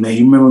 Hey, man,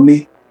 you remember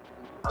me?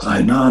 I was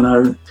like, nah,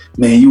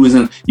 man, you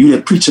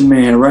that preacher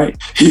man, right?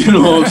 You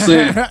know what I'm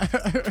saying?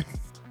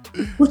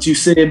 What you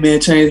said, man,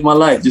 changed my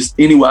life. Just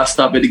anywhere I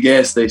stop at the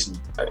gas station.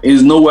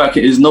 There's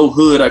no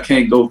hood I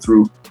can't go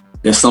through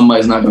that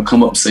somebody's not gonna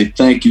come up and say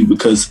thank you,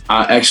 because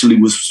I actually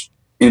was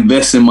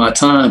investing my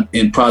time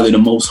in probably the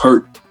most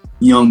hurt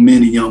young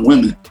men and young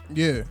women.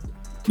 Yeah.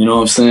 You know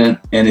what I'm saying?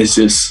 And it's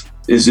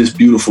just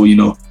beautiful, you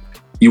know.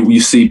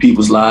 You see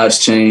people's lives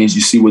change,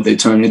 you see what they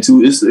turn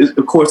into.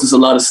 Of course, there's a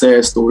lot of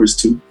sad stories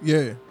too.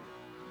 Yeah.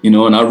 You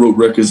know, and I wrote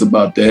records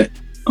about that.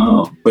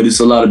 But it's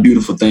a lot of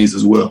beautiful things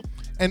as well.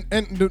 And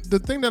the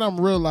thing that I'm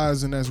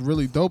realizing that's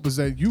really dope is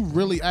that you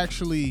really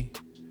actually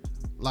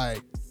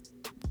like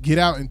get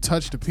out and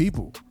touch the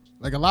people.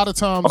 Like a lot of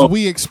times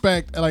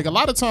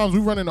we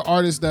run into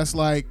artists that's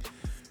like,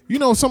 you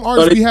know, some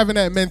artists be having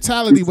that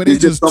mentality where they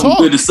just talk.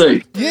 Good to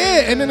say.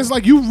 Yeah, and then it's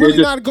like you really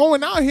not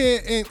going out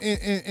here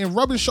and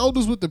rubbing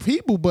shoulders with the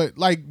people, but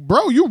like,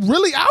 bro, you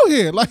really out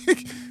here. Like,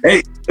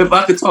 hey, if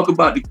I could talk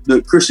about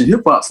the Christian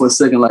hip hop for a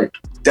second, like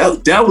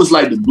that was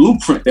like the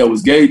blueprint that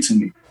was gave to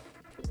me.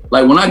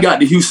 Like when I got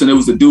to Houston, there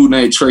was a dude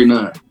named Trey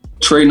 9.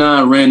 Trey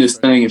 9 ran this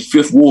thing in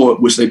 5th Ward,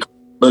 which they call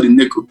Bloody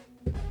Nickel.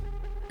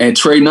 And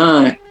Trey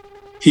 9,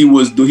 he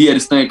had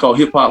this thing called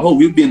Hip Hop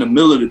Hope. He'd be in the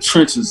middle of the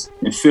trenches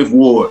in 5th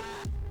Ward.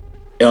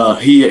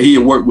 He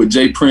had worked with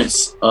Jay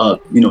Prince. You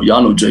know,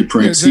 y'all know Jay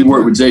Prince. He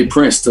worked with Jay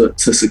Prince to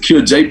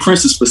secure Jay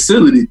Prince's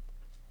facility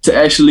to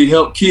actually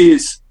help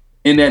kids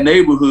in that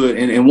neighborhood.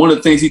 And one of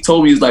the things he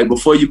told me is like,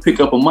 before you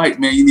pick up a mic,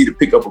 man, you need to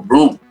pick up a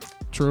broom.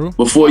 True.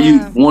 Before you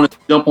want to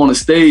jump on the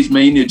stage,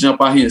 man, you need to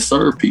jump out here and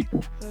serve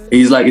people. And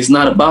he's like, it's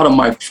not about a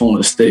microphone on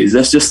the stage.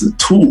 That's just a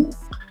tool.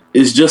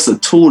 It's just a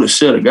tool to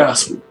share the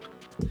gospel,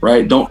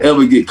 right? Don't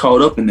ever get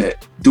caught up in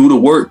that. Do the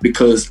work,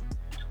 because,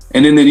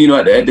 and then you know,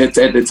 at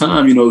the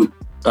time, you know,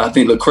 I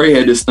think Lecrae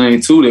had this thing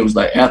too that was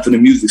like, after the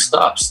music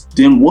stops,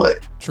 then what?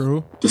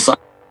 True.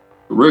 Disciple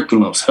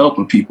curriculums,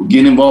 helping people,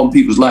 getting involved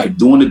in people's life,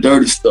 doing the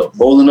dirty stuff,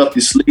 rolling up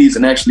your sleeves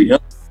and actually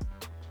helping.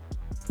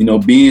 You know,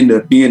 being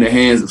the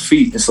hands and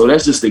feet. And so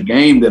that's just the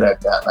game that I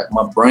got. Like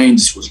my brain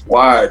just was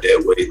wired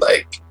that way.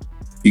 Like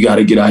you got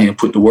to get out here and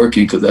put the work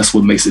in, because that's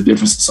what makes a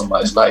difference in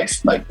somebody's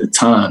life. Like the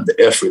time, the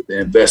effort, the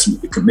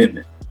investment, the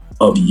commitment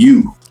of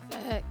you.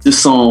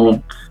 This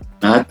song,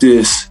 not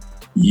this,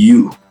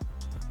 you.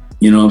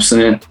 You know what I'm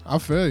saying? I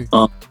feel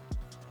you.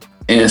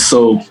 And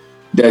so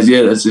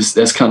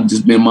that's kind of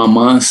just been my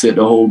mindset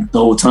the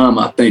whole time.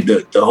 I think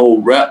that the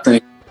whole rap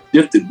thing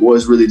shifted.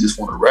 Boys really just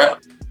want to rap.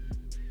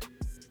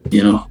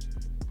 You know,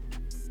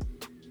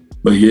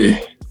 but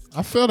yeah,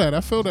 I feel that,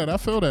 man.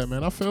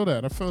 I feel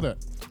that.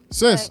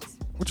 Sis,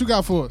 what you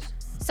got for us?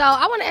 So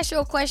I want to ask you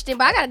a question,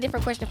 but I got a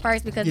different question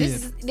first,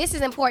 because this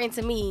is important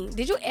to me.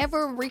 Did you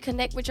ever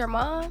reconnect with your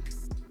mom?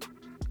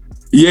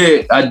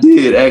 Yeah, I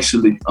did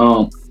actually.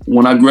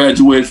 When I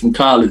graduated from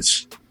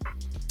college.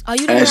 Oh,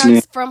 you didn't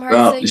hear from her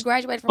until you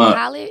graduated from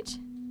college?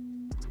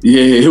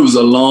 Yeah, it was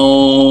a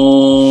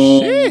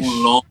long.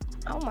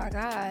 Oh my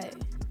God.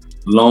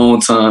 Long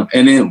time.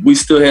 And then we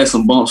still had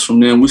some bumps from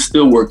them. We're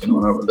still working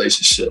on our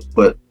relationship.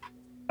 But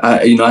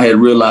I had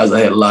realized I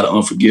had a lot of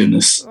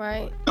unforgiveness.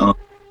 Right.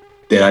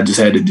 That I just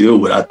had to deal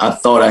with. I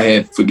thought I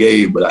had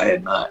forgave, but I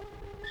had not.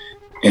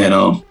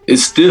 And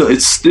it's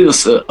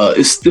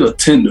still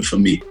tender for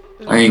me.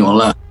 I ain't gonna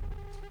lie.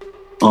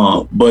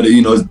 But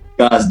you know,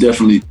 guys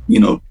definitely, you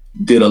know,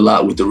 did a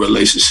lot with the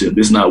relationship.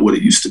 It's not what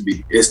it used to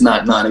be. It's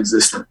not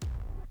non-existent.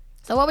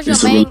 So what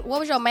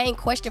was your main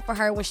question for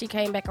her when she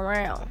came back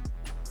around?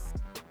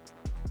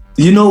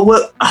 You know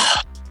what?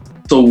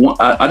 So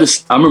I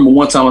remember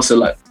one time I was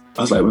like,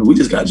 man, we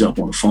just gotta jump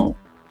on the phone.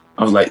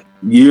 I was like,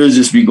 years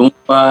just be going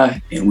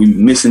by and we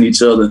missing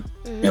each other,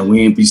 and we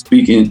ain't be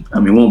speaking.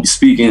 I mean, we won't be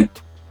speaking.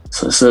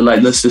 So I said,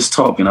 like, let's just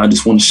talk, and I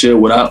just want to share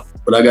what I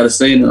gotta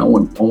say, and then I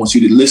want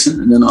you to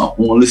listen, and then I want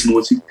to listen to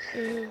what you.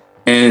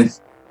 And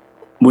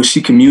what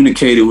she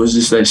communicated was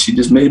just that she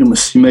just made a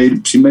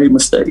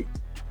mistake,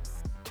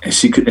 and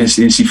she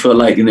felt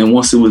like, and then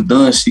once it was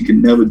done, she could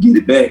never get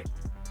it back.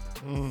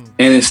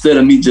 And instead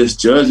of me just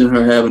judging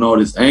her, having all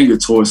this anger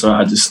towards her,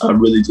 I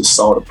really just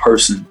saw the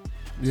person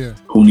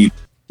who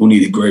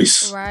needed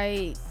grace.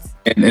 Right.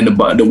 And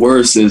the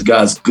word says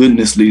God's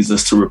goodness leads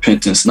us to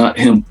repentance, not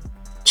him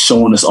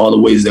showing us all the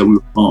ways that we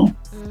were wrong.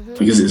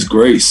 Because his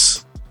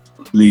grace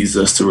leads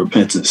us to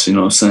repentance, you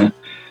know what I'm saying?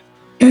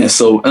 And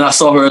I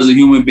saw her as a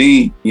human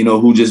being, you know,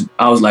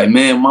 I was like,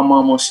 man, my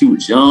mama, she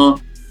was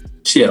young.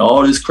 She had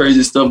all this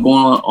crazy stuff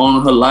going on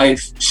in her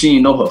life. She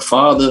didn't know her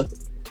father.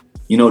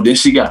 You know, then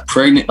she got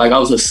pregnant. Like I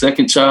was her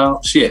second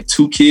child. She had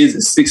 2 kids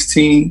at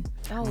 16.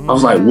 Oh, I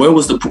was like, where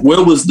was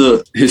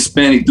the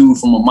Hispanic dude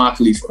from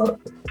Immokalee for her?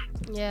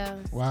 Yeah.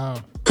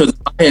 Wow. Because if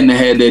I hadn't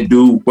had that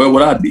dude, where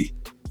would I be?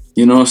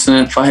 You know what I'm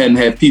saying? If I hadn't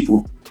had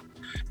people.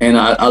 And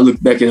I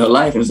look back at her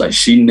life and it's like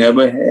she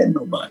never had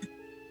nobody.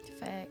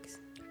 Facts.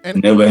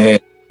 And never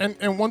had.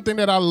 And one thing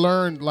that I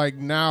learned like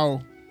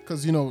now,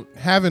 because you know,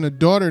 having a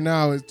daughter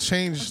now, it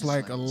changed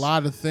like a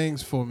lot of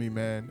things for me,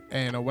 man.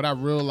 And what I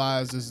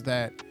realized is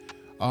that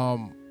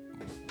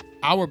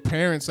our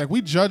parents, like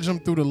we judge them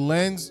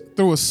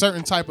through a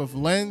certain type of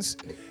lens,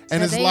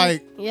 and so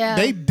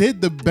they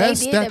did the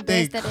best that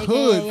they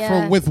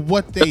could with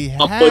what they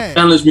had.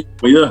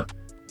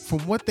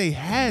 from what they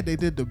had, they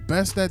did the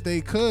best that they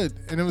could.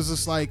 And it was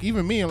just like,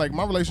 even me, and like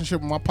my relationship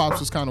with my pops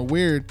was kind of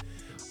weird.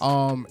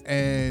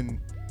 And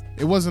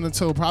it wasn't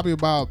until probably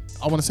about,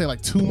 I want to say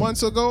like 2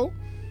 months ago,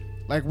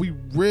 like we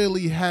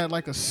really had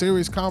like a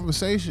serious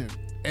conversation.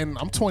 And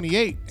I'm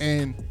 28,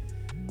 and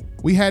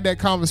we had that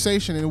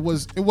conversation, and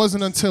it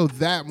wasn't until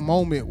that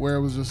moment where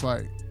it was just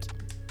like,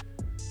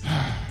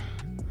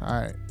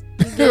 all right.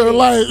 You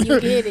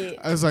get it.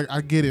 I was like, I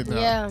get it now.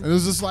 Yeah. And it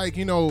was just like,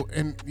 he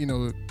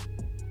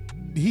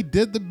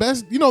did the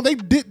best. They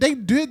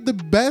did the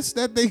best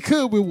that they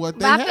could with what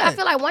they had. I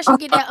feel like once you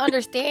get that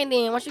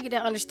understanding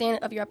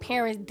of your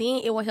parents,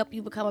 then it will help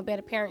you become a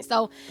better parent.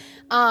 So,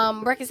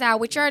 reconcile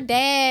with your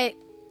dad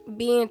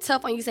being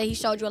tough on you. Say he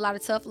showed you a lot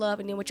of tough love,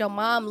 and then with your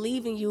mom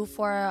leaving you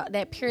for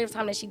that period of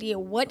time that she did,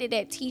 what did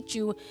that teach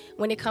you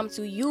when it comes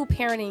to you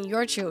parenting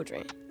your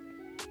children?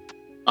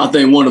 I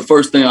think one of the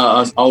first things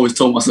I always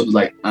told myself was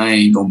like, I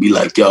ain't gonna be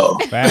like y'all.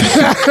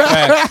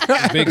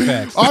 Facts. Big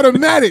facts.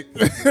 Automatic.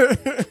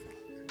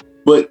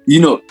 But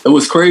it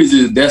was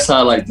crazy. That's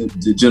how like the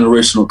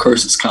generational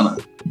curses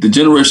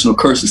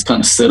kind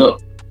of set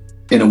up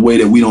in a way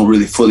that we don't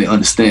really fully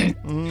understand.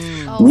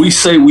 We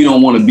say we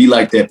don't want to be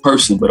like that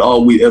person, but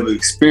all we ever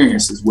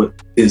experience is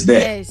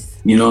that. Yes.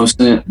 You know what I'm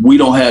saying? We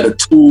don't have the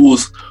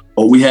tools,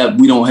 or we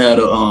don't have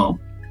the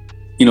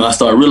I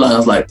started realizing I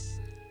was like,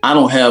 I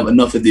don't have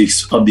enough of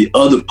the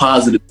other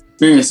positive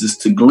experiences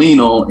to glean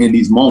on in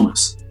these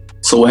moments.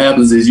 So what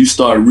happens is you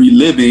start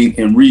reliving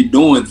and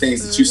redoing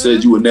things that you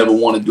said you would never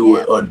want to do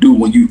or do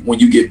when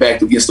you get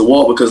back against the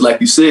wall, because like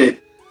you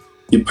said,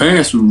 your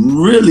parents were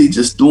really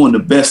just doing the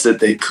best that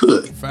they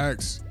could.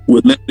 Facts.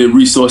 With limited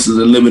resources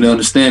and limited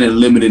understanding and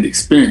limited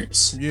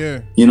experience.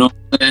 Yeah. You know what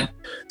I'm saying?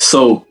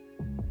 So,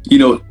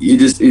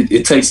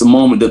 it takes a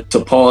moment to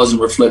pause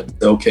and reflect.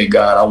 Okay,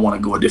 God, I want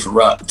to go a different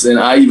route. And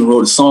I even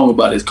wrote a song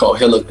about it. It's called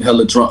Hella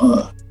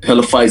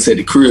Fights at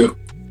the Crib,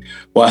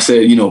 where I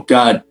said,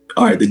 God,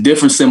 all right, the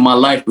difference in my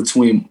life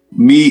between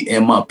me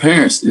and my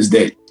parents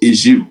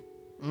is you.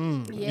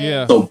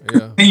 Yeah. So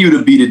continue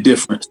to be the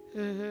difference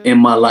in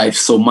my life,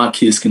 so my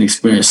kids can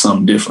experience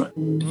something different.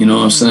 You know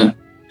what I'm saying?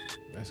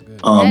 That's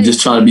good.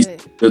 Just trying to be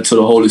good to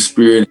the Holy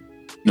Spirit.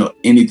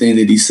 Anything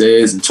that He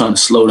says, and trying to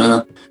slow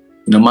down.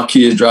 My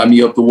kids drive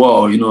me up the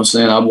wall, you know what I'm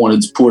saying? I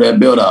wanted to pull that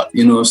belt out,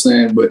 you know what I'm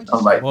saying? But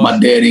I'm like, my dad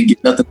didn't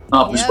get nothing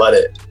accomplished by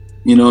that.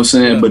 You know what I'm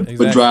saying? Yeah, but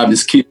exactly. drive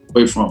his kid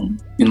away from him,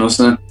 you know what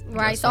I'm saying?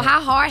 Right. So how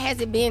hard has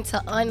it been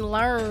to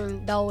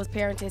unlearn those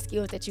parenting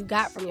skills that you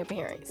got from your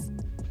parents?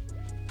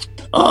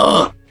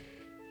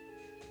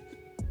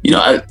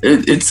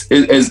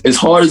 It's as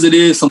hard as it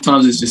is,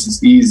 sometimes it's just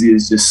as easy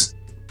as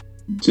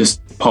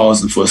just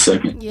pausing for a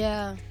second.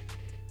 Yeah.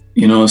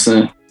 You know what I'm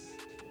saying?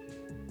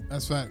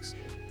 That's facts.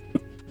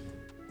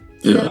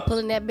 Instead of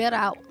pulling that belt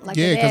out. Like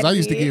Yeah, because I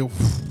used to get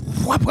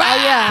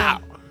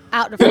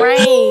out the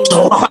frame.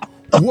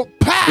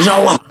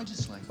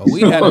 But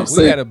we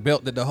had a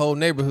belt that the whole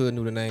neighborhood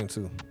knew the name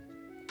to.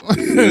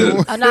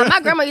 Oh no, my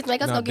grandma used to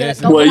make us go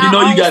get well, you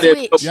know, you got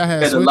switch. that. Y'all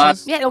had a lot.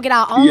 switches? We had to go get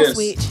our own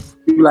switch.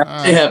 Like,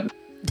 they have.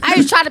 I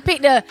used to try to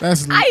pick the.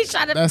 That's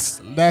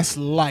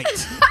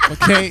light.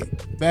 Okay,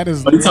 that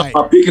is Are you talking light.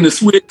 about picking the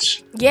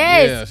switch?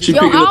 Yes, Yeah, she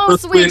your picking the own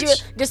first switch.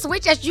 switch. The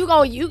switch that you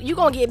gonna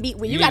get beat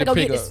with. You You gotta need to go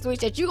get pick the up- switch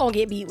that you gonna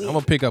get beat with. I'm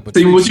gonna pick up a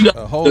See, tree, what you a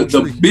got? whole The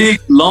tree.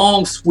 big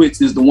long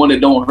switch is the one that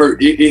don't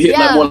hurt. It hit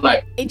like one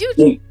like. If you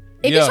boom.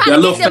 if Yeah. you try That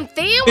to little get them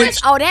thin ones,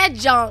 oh that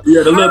junk.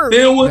 Yeah, the little hurt.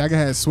 thin one. I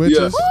had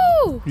switches.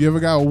 Woo. You ever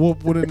got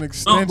whooped with an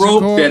extension bro,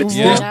 cord that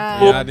before? extension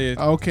Yeah, I did.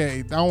 Okay,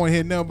 I don't want to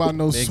hear nothing about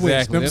no switch.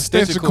 Exactly. Them Them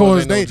extension extension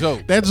cords, cords ain't no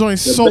joke. that joint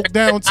soak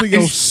down to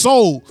your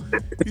soul.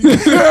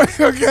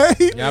 Okay.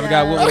 You ever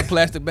got one with a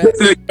plastic bag?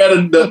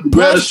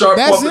 Grab a sharp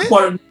That's it?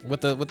 part,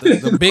 With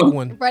the big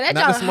one. Bro, that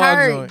not the junk small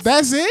hurt. joint.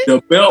 That's it.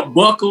 the belt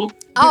buckle.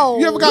 Oh,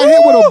 You ever got hit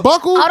with a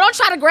buckle? Oh, don't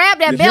try to grab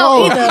that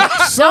belt Yo, either.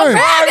 son,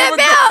 Grab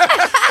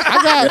that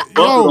I got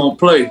Buckle don't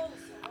play.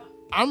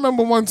 I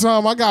remember one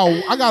time I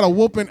got a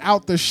whooping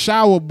out the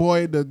shower,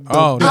 boy. The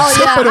Oh, the Oh,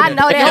 tip yeah, of the, I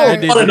know that. Yo, I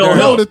did Buckle don't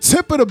yo, help. the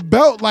tip of the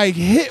belt like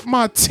hit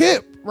my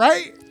tip,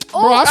 right?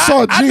 Bro, I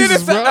saw I did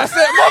Jesus, it. bro. I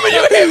said, "Mama,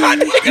 you hit my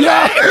nigga."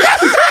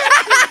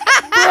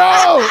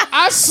 Bro,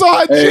 I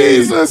saw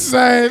Jesus,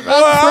 man.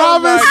 I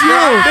promise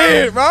you.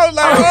 Did, bro.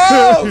 Like,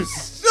 oh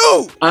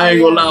shoot. I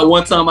ain't gonna lie.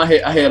 One time I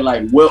had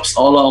like whelps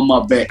all on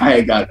my back. I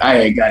had got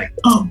it.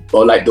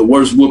 Or like the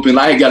worst whooping.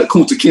 I had got a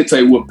Kunta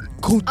Kinte whooping.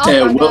 Oh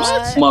Had my whelps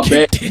God. on my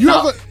back. You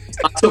ever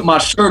I took my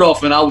shirt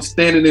off and I was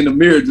standing in the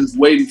mirror just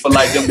waiting for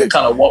like them to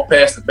kind of walk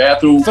past the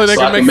bathroom So they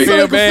can I make you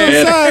feel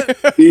bad.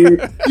 you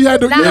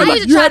had the Now, I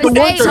used to you try had to the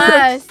one save tip.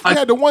 mine. You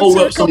had the one Hold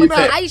tip up, so coming you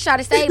out. I used to try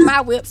to save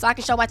my whip so I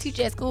can show my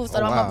teacher at school so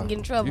that my mom can get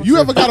in trouble. You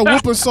ever got a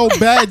whooping so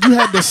bad you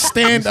had to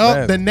stand That's up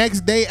bad. the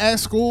next day at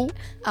school?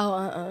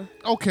 Oh,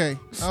 Okay,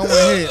 I don't want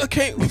to hear. I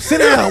can't sit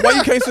down. Why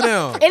you can't sit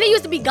down? And it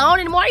used to be gone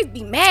anymore. I used to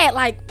be mad.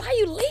 Like, why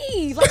you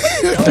leave? Like,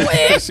 what you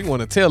doing? She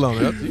want to tell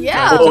on it.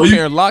 Yeah. Oh, Your you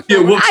parent locked get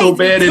up. whooped I so used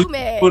to be bad too in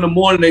mad. the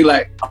morning they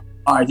like,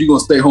 all right, you gonna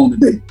stay home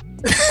today.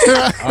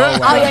 wow.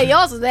 Oh yeah,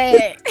 yours was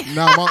that.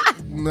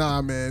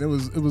 Nah, man, it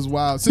was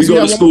wild. We Since go you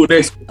to had school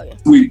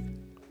next week.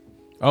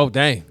 Oh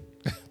dang.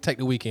 Take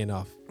the weekend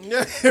off.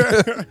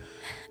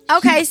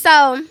 Okay,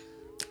 so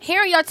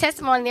hearing your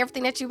testimony and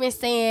everything that you've been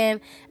saying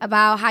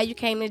about how you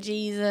came to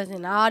Jesus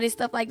and all this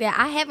stuff like that,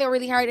 I haven't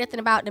really heard anything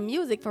about the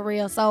music for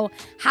real. So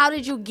how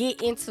did you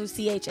get into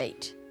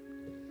CHH?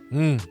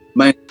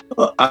 Man,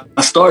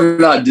 I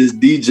started out just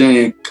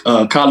DJing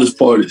college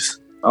parties.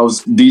 I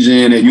was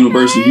DJing at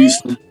University of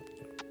Houston.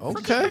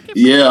 Okay.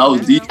 Yeah, I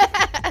was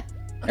DJing.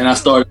 And I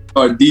started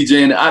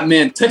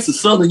DJing. Texas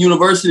Southern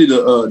University,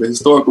 the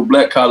historical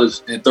black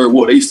college in Third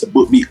Ward, they used to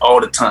book me all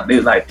the time. They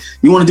was like,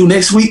 you want to do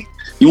next week?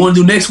 You want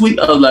to do next week?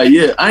 I was like,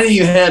 yeah. I didn't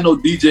even have no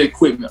DJ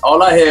equipment.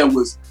 All I had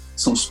was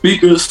some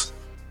speakers,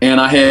 and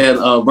I had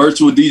a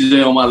virtual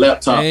DJ on my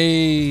laptop.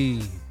 Hey.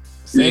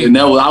 Yeah, and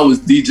I was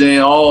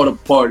DJing all the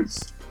parties.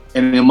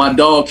 And then my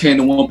dog came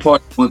to one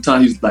party one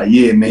time. He was like,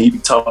 yeah, man, you be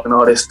talking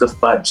all that stuff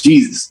about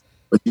Jesus,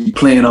 but you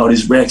playing all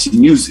this ratchet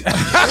music.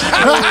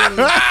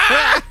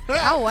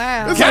 Oh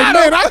wow! It's like,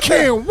 man, I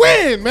can't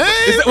win, man.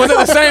 Was it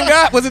the same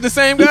guy? Was it the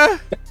same guy?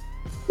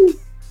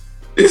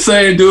 The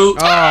same dude.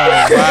 Oh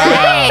wow.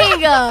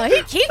 Dang,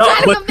 he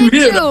trying to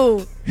convince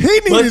you. He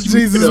needed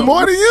Jesus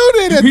more than you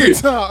did at the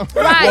time.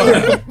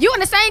 Right. You in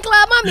the same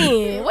club I'm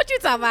in. What you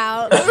talking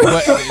about?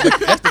 But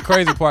that's the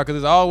crazy part, because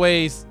it's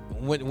always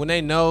when they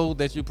know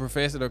that you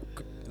profess it or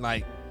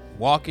like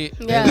walk it,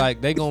 Yeah.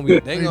 they gonna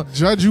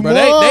Judge you bro,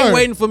 more. they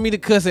waiting for me to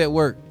cuss at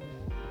work.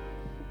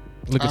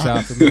 Look at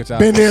y'all. Look at y'all.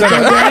 Been there, done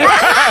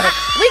that.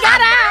 We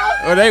got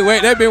out. Or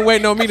they've been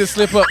waiting on me to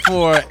slip up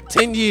for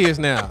 10 years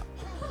now.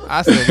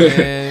 I said,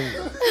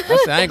 man,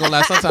 I ain't gonna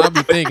lie. Sometimes I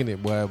be thinking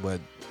it, boy, but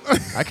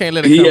I can't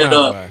let it come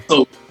out. Boy.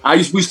 So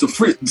we used to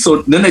free.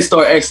 So then they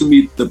started asking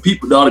me, the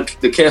people,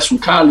 the cats from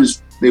college,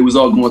 they was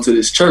all going to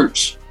this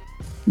church.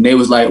 And they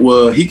was like,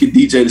 well, he could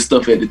DJ the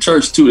stuff at the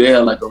church too. They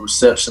had like a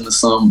reception or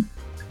something.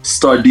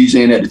 Start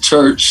DJing at the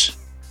church.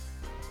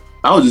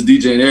 I was just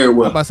DJing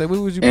everywhere. I'm about to say, what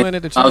was you playing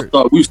at the church?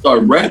 We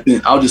started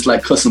rapping. I was just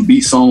like cut some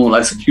beats on,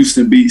 like some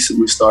Houston beats, and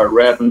we started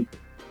rapping. And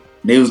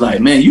they was like,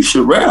 man, you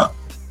should rap.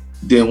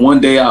 Then one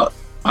day I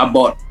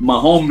bought my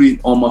homie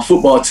on my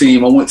football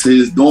team. I went to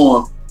his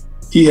dorm.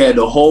 He had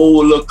the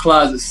whole little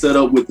closet set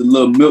up with the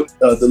little milk,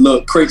 the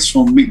little crates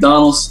from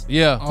McDonald's.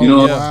 Yeah. You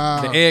know,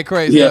 wow. The egg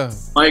crates, yeah.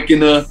 Mike in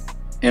there.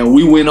 And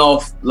we went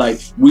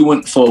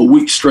for a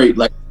week straight,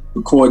 like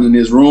recording in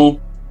his room.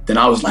 Then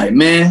I was like,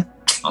 man,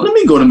 let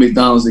me go to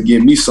McDonald's and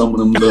get me some of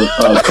them little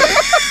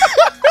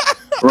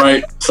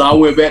right. So I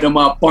went back to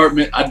my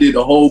apartment. I did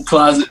a whole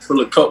closet full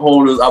of cup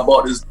holders. I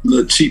bought this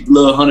little cheap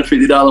little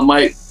 $150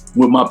 mic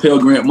with my Pell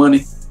Grant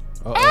money.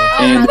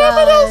 And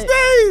Remember those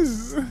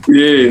days?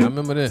 Yeah. I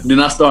remember that. Then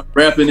I started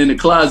rapping in the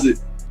closet.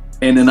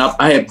 And then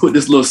I had put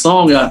this little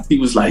song out. He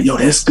was like, yo,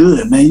 that's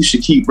good, man. You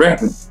should keep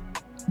rapping.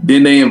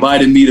 Then they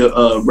invited me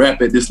to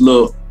rap at this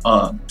little,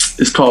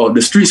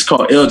 the street's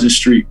called Elgin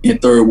Street in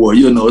Third Ward.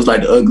 You know, it's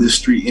like the ugliest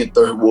street in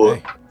Third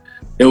Ward.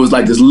 It was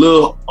like this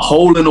little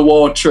hole in the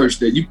wall church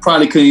that you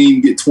probably couldn't even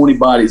get 20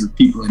 bodies of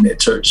people in that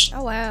church.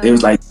 Oh wow! It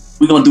was like,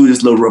 we're gonna do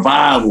this little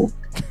revival,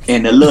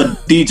 and the little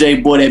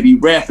DJ boy that be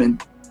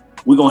rapping,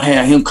 we're gonna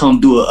have him come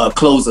do a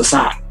close us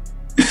out.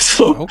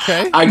 So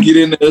I get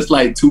in there, it's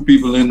like 2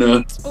 people in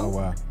there. Oh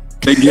wow!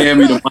 They gave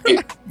me the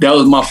mic. That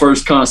was my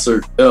first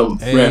concert ever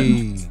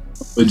rapping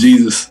for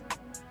Jesus.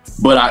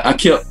 But I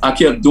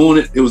kept doing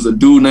it. It was a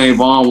dude named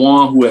Von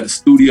Juan who had a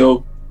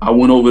studio. I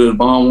went over to the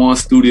Von Juan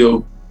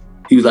studio.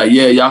 He was like,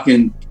 yeah, y'all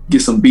can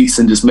get some beats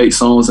and just make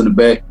songs in the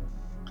back.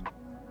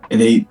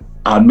 And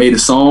I made a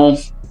song.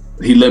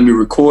 He let me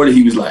record it.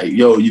 He was like,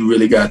 yo, you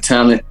really got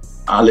talent.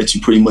 I'll let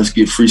you pretty much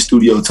get free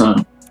studio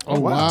time. Oh,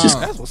 wow. Just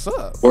that's what's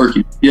up.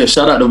 Working. Yeah,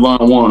 shout out to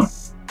Von Juan.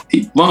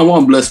 Von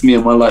Juan blessed me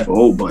in my life a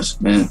whole bunch,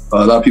 man.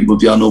 A lot of people,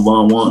 if y'all know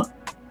Von Juan,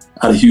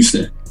 out of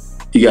Houston.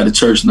 He got a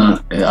church now,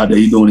 and out there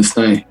he doing his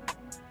thing.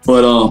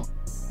 But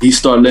he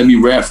started letting me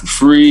rap for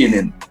free, and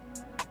then,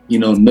 you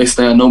know, next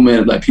thing I know,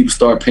 man, like people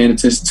start paying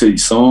attention to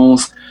these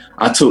songs.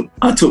 I took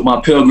my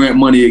Pell Grant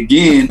money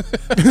again.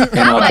 And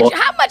how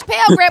much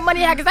Pell Grant money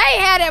you had? Because I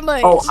ain't had that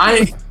much. Oh,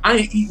 I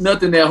ain't eat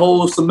nothing that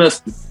whole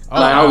semester. Oh,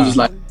 like I was just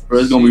like, bro,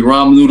 it's gonna be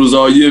ramen noodles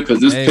all year because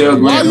this Pell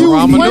Grant.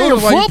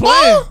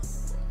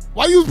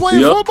 Why you was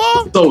playing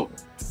football? So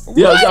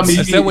I mean,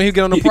 except when he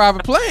get on the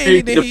private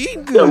plane, then he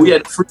eating good. Yeah, we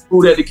had free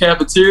food at the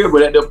cafeteria,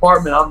 but at the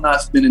apartment, I'm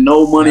not spending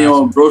no money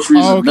on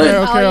groceries or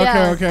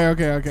nothing.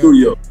 Okay.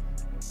 Studio.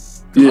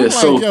 Yeah, like,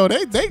 so yo,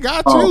 they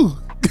got you.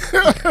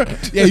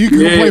 Yeah, you can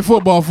play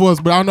football for us,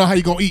 but I don't know how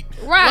you gonna eat.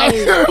 Right.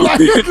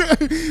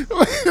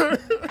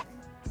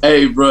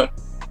 Hey, bro.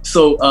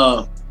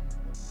 So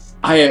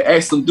I had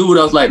asked some dude.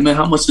 I was like, man,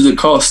 how much does it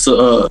cost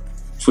to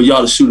for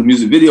y'all to shoot a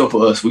music video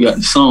for us? We got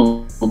the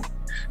song.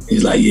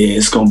 He's like, yeah,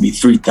 it's gonna be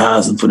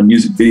 $3,000 for the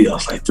music video. I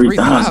was like,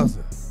 $3,000.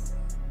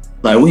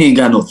 Like, we ain't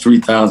got no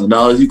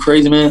 $3,000. You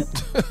crazy, man?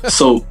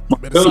 So my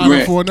Pell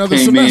Grant for another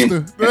came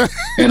semester. in,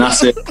 and I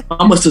said,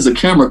 how much does a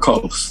camera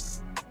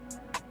cost?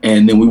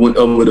 And then we went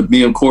over to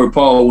me and Corey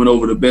Paul went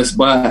over to Best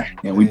Buy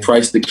and we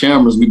priced the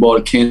cameras. We bought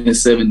a Canon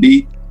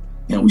 7D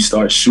and we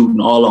started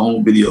shooting all our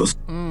own videos.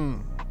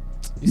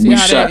 You see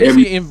how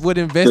that what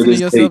investing in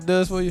yourself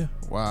does for you?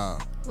 Wow.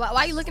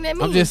 Why you looking at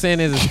me? I'm just saying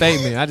as a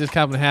statement. I just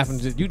kind of happen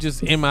you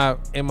just in my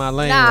lane.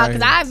 Nah, right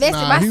because I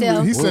invested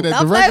myself. He said that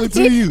Don't directly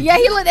play to you. Yeah,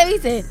 he looked at me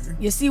and said,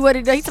 you see what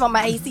it does? He talking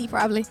about my AC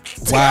probably.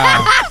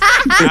 Wow.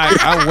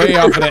 I'm way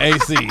off of the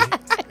AC.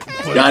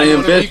 Gotta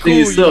invest in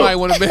yourself. You might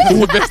want to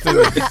invest in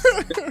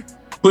it.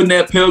 Putting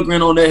that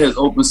Pilgrim on there has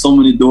opened so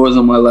many doors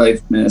in my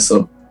life, man.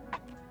 So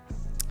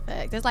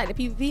That's like the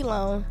PPP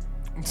loan.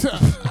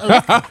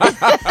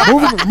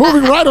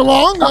 moving right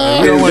along.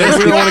 We don't want to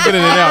get into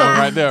that one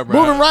right there,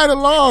 bro. Moving right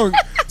along.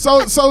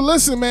 So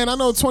listen, man. I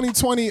know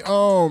 2020.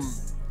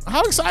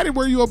 How excited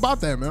were you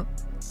about that, man?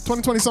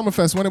 2020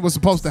 Summerfest when it was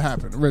supposed to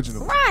happen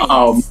originally.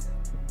 Right.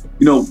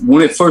 You know,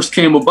 when it first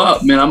came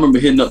about, man, I remember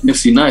hitting up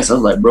MC Nice. I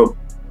was like, bro,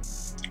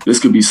 this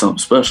could be something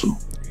special.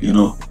 You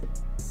know,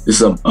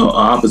 it's an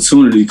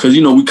opportunity because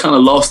you know we kind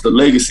of lost the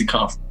Legacy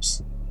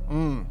Conference.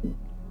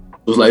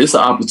 It was like it's an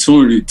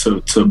opportunity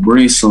to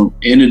bring some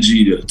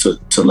energy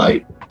to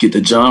like get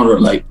the genre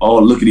like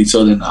all look at each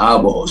other in the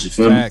eyeballs. You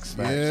feel me? Facts.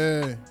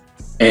 Yeah.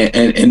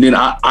 And then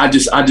I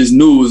just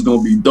knew it was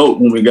gonna be dope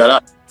when we got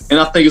out, and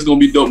I think it's gonna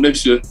be dope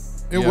next year.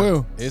 It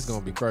will. It's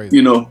gonna be crazy.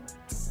 You know,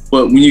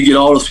 but when you get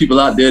all those people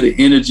out there, the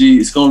energy,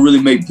 it's gonna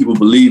really make people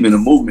believe in the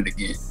movement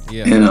again.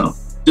 Yeah. And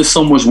just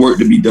so much work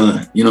to be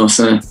done. You know what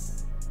I'm saying?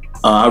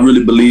 I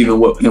really believe in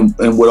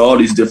what all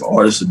these different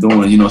artists are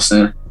doing. You know what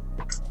I'm saying?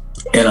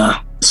 And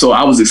so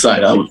I was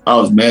excited. I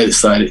was mad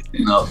excited.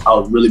 You know, I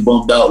was really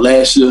bummed out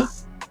last year,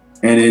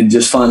 and then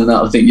just finding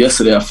out. I think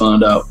yesterday I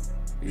found out.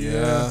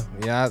 Yeah.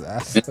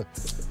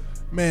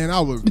 Man,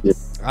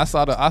 I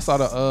saw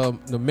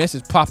the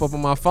message pop up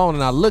on my phone,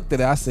 and I looked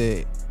at it. I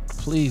said,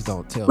 "Please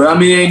don't tell me." But I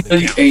mean,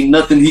 ain't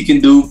nothing he can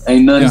do.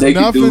 Ain't nothing they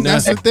can do.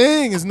 That's the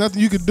thing. It's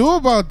nothing you can do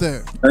about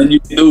that. Nothing you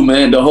can do,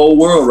 man. The whole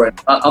world, right?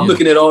 I'm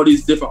looking at all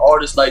these different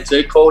artists like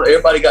J. Cole.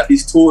 Everybody got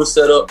these tours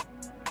set up.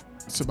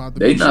 It's about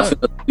they not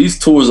finna, these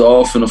tours are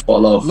all finna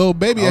fall off. Lil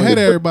Baby ahead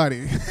of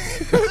everybody.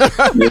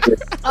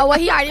 Oh, well,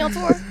 he already on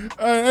tour?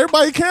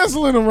 Everybody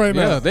canceling them right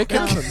now. Yeah, they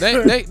cancel.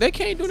 they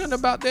can't do nothing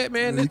about that,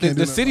 man.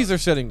 The cities are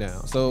shutting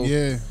down. So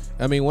yeah,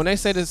 I mean, when they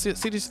say the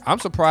cities, I'm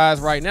surprised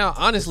right now.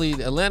 Honestly,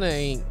 Atlanta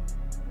ain't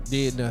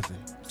did nothing.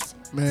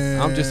 Man,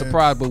 I'm just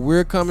surprised, but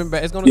we're coming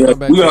back. It's gonna come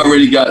back. We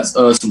already got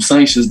some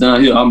sanctions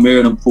down here. I'm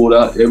married. I'm pulled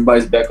out.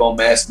 Everybody's back on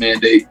mask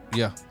mandate.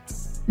 Yeah.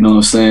 You know what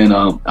I'm saying?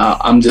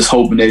 I'm just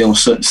hoping they don't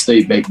shut the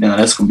state back down.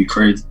 That's gonna be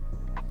crazy.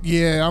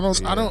 Yeah, I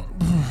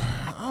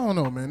don't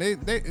know, man.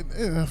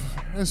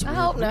 It's I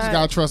hope we not. just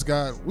gotta trust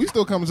God. We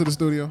still coming to the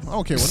studio. I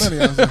don't care what none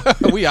of y'all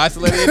say. We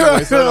isolated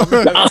anyway. So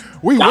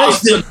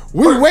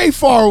we way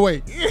far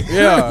away.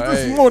 Yeah, this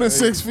is more than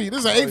 6 feet.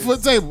 This is an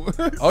 8-foot table.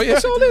 Oh yeah,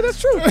 surely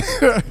that's true.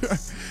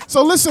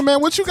 So listen,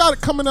 man, what you got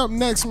coming up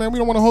next, man? We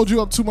don't want to hold you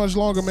up too much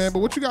longer, man. But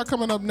what you got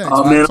coming up next?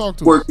 Man,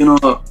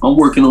 I'm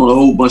working on a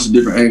whole bunch of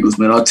different angles,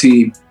 man. Our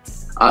team.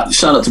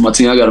 Shout out to my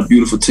team. I got a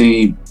beautiful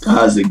team,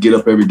 guys that get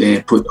up every day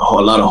and put a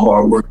lot of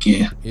hard work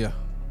in. Yeah.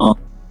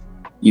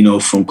 You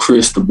know, from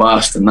Chris to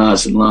Bosh to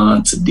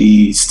Najalan to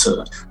Deeds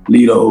to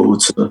Lido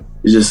to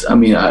just, I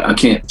mean, I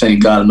can't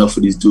thank God enough for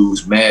these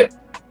dudes, Matt.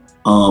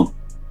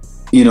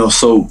 You know,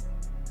 so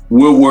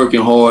we're working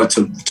hard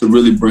to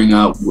really bring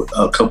out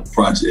a couple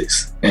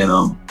projects, and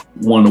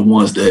one of the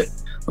ones that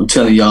I'm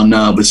telling y'all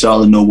now, but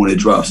y'all know when it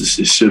drops,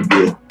 it should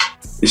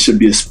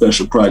be a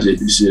special project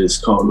this year. It's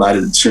called Light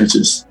of the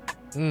Trenches,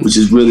 which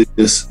is really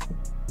just,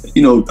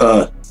 you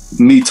know,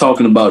 me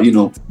talking about, you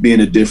know,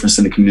 being a difference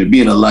in the community,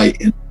 being a light,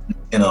 and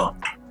you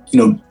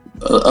know,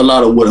 a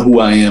lot of who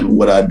I am and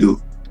what I do,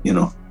 you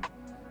know.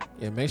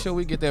 Yeah, make sure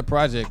we get that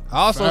project. I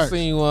also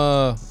seen you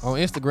on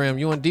Instagram.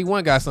 You and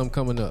D1 got something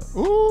coming up.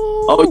 Ooh.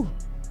 Oh,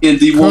 in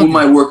D1 we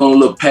might work on a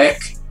little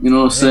pack. You know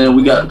what I'm saying?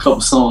 We got a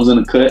couple songs in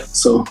the cut,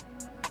 so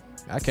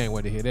I can't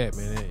wait to hear that,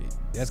 man.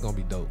 That's gonna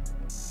be dope.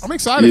 I'm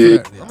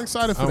excited for that. I'm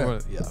excited for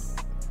that. Yeah.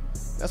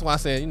 That's why I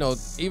said, you know,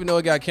 even though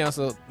it got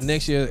canceled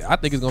next year, I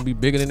think it's gonna be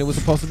bigger than it was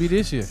supposed to be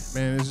this year.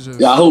 Man, it's just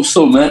I hope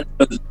so, man.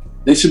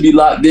 They should be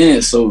locked in.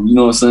 So you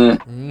know what I'm saying?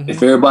 Mm-hmm.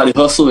 If everybody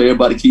hustle,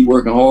 everybody keep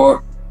working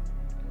hard,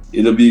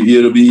 it'll be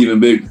even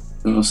bigger. You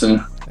know what I'm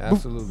saying?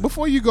 Absolutely.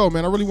 Before you go,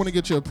 man, I really want to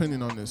get your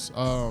opinion on this.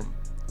 A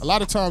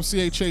lot of times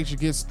CHH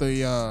gets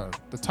the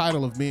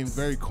title of being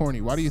very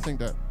corny. Why do you think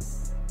that?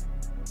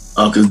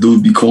 Cause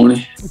dudes be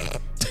corny. Cause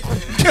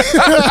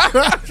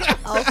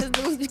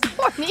dudes be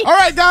corny. All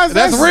right, guys,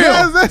 that's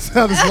real. That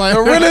sounds like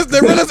the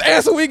realest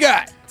answer we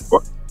got.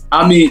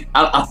 I mean,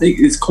 I think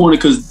it's corny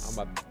because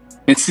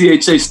in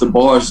CHH the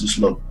bars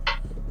are low.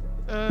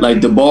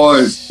 Like the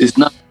bars, it's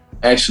not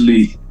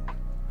actually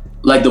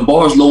like the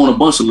bars low on a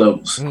bunch of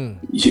levels.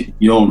 You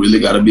don't really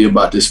got to be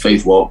about this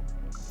faith walk.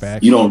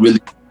 Fact. You don't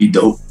really be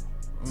dope.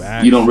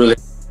 Fact. You don't really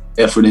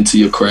effort into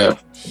your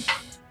craft.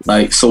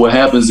 Like, so what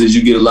happens is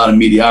you get a lot of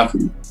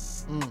mediocrity,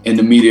 and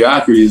the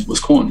mediocrity is what's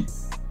corny.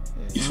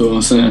 You feel what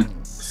I'm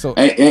saying? So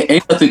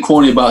ain't nothing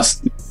corny about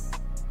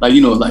like,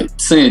 you know, like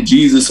saying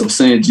Jesus or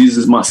saying Jesus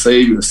is my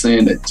savior or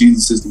saying that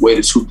Jesus is the way,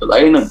 the truth, the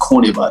light. Ain't nothing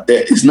corny about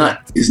that. It's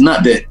not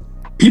that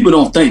people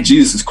don't think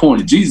Jesus is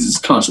corny. Jesus is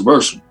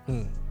controversial.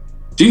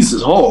 Jesus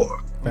is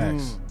hard.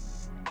 Facts.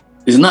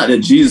 It's not that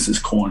Jesus is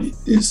corny.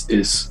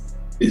 It's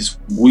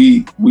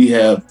we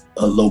have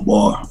a low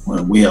bar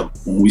when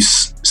we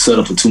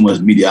settle for too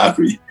much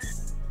mediocrity,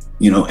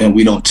 you know, and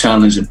we don't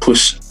challenge and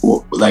push,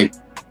 or like,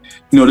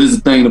 you know, there's a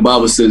thing the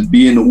Bible says,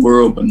 be in the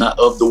world but not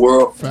of the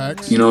world.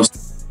 Facts. You know,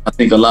 I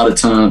think a lot of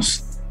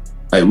times,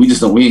 like, we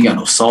ain't got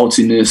no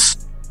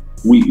saltiness.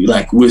 We're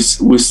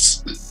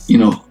you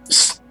know,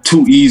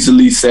 too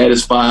easily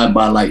satisfied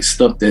by like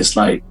stuff that's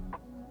like,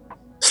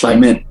 it's like,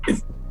 man,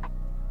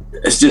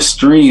 it's just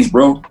streams,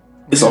 bro.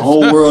 It's a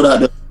whole world out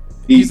there.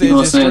 He said, you know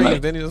what I'm saying? Streams,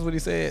 Like, then that's what he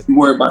said. you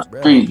worry about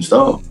streams,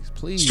 dog.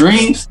 Please.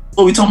 Streams?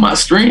 What we talking about?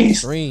 Streams?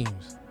 Streams.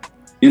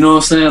 You know what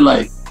I'm saying?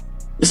 Like,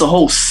 it's a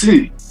whole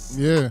city.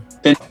 Yeah.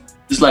 And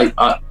it's like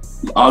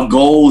our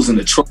goals and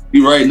the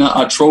trophy right now,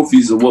 our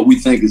trophies are what we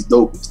think is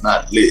dope. It's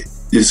not lit.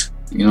 It's,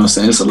 you know what I'm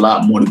saying? It's a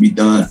lot more to be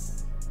done.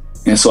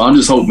 And so I'm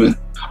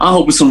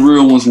hoping some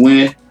real ones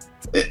win.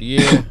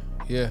 Yeah,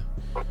 yeah.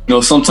 You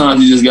know,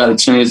 sometimes you just got to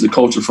change the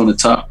culture from the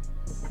top.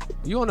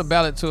 You on the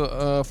ballot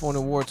for an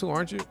award too,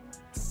 aren't you?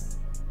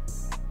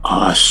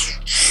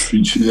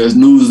 That's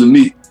news to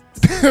me.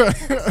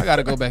 I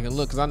gotta go back and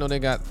look because I know they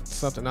got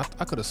something. I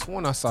could have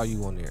sworn I saw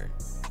you on there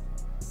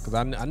because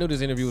I knew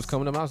this interview was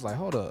coming up. I was like,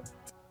 hold up,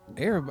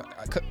 everybody.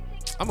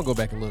 I'm gonna go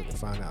back and look and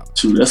find out.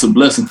 True, that's a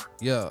blessing.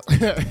 Yeah.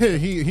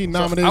 he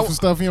nominated for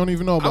stuff he don't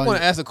even know about. I want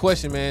to ask a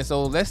question, man.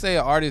 So let's say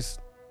an artist.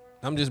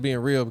 I'm just being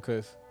real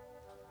because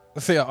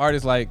let's say an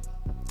artist like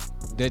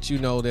that, you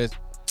know, that,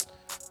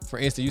 for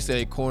instance, you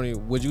say corny.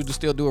 Would you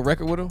still do a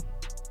record with him?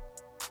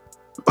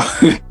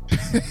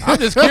 I'm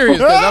just curious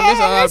because I'm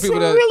just a lot of people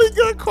that. Really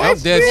good question. I'm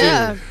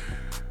dead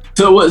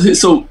serious.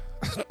 So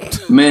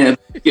man,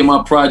 in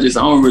my projects,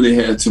 I don't really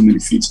have too many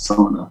features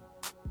on them.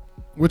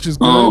 Which is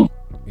good.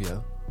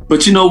 Yeah.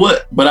 But you know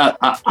what? But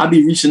I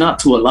be reaching out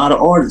to a lot of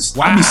artists.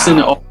 Wow. I be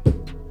sending.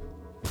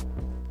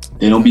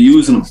 They don't be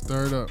using them.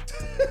 Stirred up.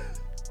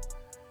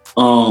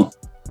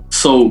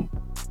 So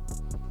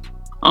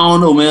I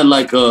don't know, man.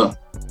 Like,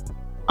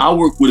 I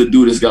work with a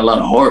dude that's got a lot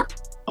of heart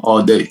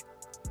all day.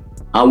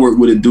 I work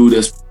with a dude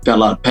that's got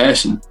a lot of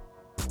passion.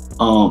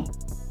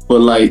 But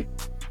like,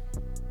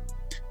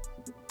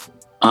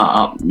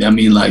 I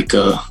mean, like,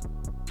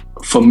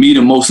 for me,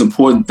 the most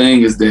important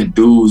thing is that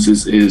dudes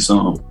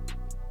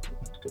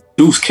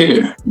dudes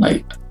care.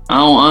 Like,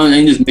 I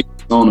ain't just making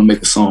a song to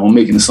make a song. I'm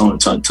making a song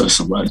to try to touch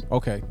somebody.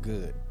 Okay,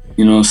 good.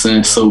 You know what I'm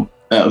saying? So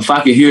if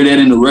I can hear that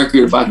in the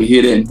record, if I can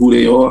hear that in who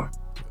they are,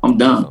 I'm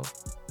down.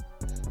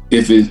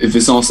 If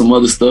it's on some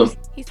other stuff,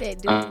 He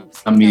said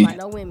dudes. I mean, about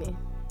no women.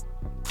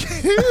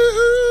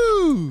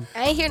 I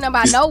ain't hear nothing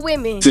about no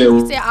women. He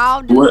said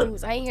all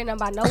dudes. What? I ain't hear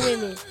nothing about no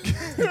women.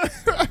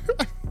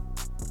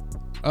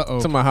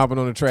 Somebody hopping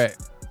on the track.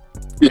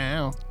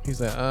 Now. He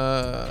said,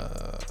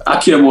 I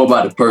care more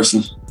about the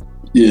person.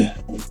 Yeah.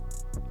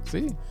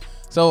 See?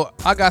 So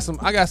I got some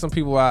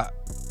people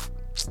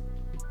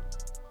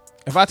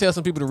if I tell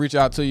some people to reach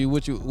out to you,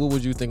 what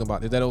would you think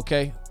about it? Is that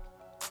okay?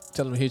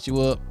 Tell them to hit you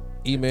up,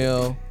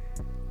 email.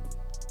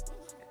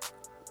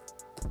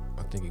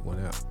 I think he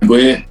went out. Go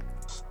ahead.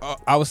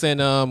 I was saying,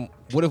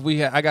 what if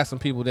I got some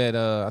people that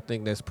I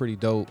think that's pretty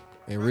dope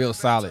and real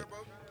solid.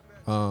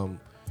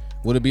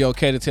 Would it be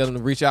okay to tell them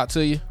to reach out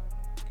to you?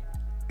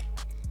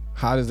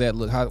 How does that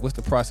look? What's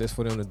the process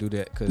for them to do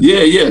that?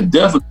 Yeah,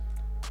 definitely.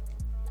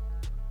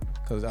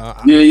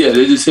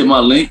 They just hit my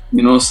link.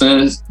 You know what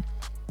I'm saying?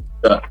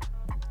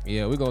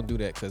 Yeah, we're gonna do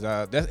that because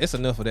it's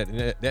enough of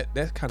that.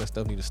 That kind of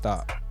stuff need to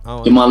stop.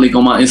 Get my link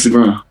on my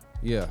Instagram.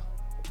 Yeah,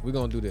 we're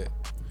gonna do that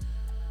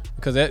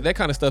because that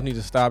kind of stuff needs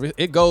to stop.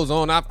 It goes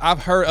on.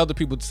 I've heard other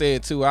people say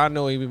it too. I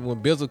know even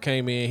when Bizzle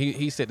came in,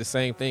 he said the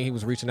same thing. He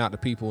was reaching out to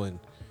people, and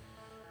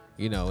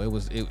you know, he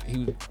was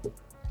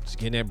just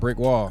getting that brick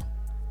wall.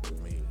 I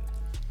mean,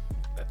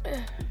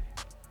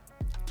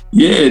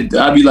 yeah,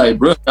 I'd be like,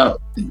 bro, I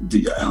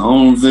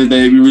don't think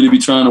they really be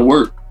trying to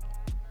work.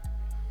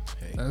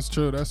 That's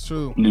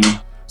true. You know?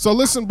 So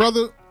listen,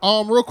 brother,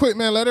 real quick,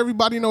 man, let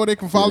everybody know where they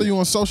can follow you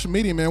on social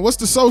media, man. What's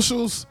the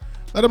socials?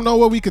 Let them know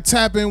where we could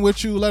tap in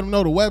with you. Let them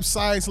know the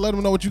websites. Let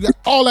them know what you got.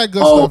 All that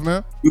good stuff,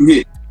 man.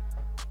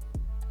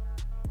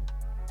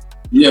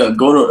 Yeah,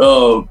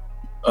 go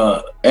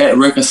to at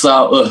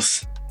Reconcile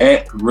Us.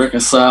 At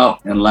Reconcile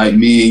and like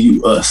me and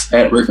you, us.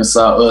 At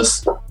Reconcile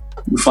Us.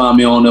 You find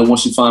me on there.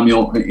 Once you find me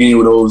on any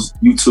of those,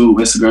 YouTube,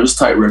 Instagram, just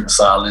type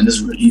Reconcile in.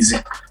 It's real easy.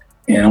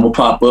 And I'm gonna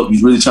pop up.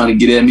 He's really trying to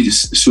get at me.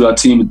 Just shoot our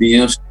team a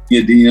DM.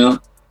 Get a DM.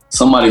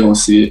 Somebody gonna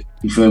see it.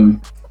 You feel me?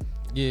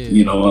 Yeah.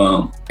 You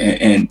know,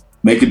 and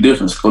make a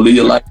difference. Go live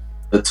your life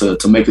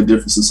to make a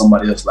difference in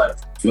somebody else's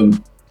life. You feel me?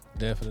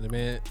 Definitely,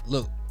 man.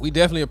 Look, we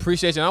definitely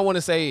appreciate you. I want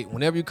to say,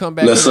 whenever you come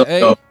back to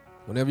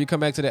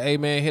the A,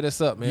 man, hit us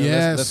up, man.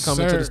 Yes, let's come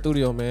into the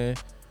studio, man.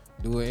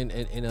 Do it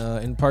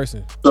in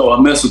person. So I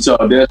mess with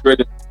y'all. That's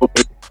ready.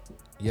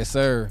 Yes,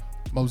 sir.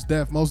 Most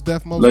def.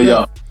 Love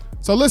y'all.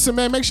 So listen,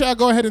 man, make sure y'all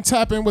go ahead and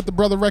tap in with the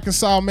brother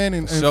Reconcile, man,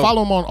 and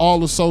follow him on all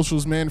the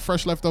socials, man.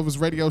 Fresh Leftovers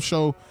Radio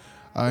Show.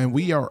 And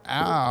we are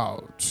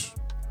out.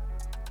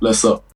 Bless up.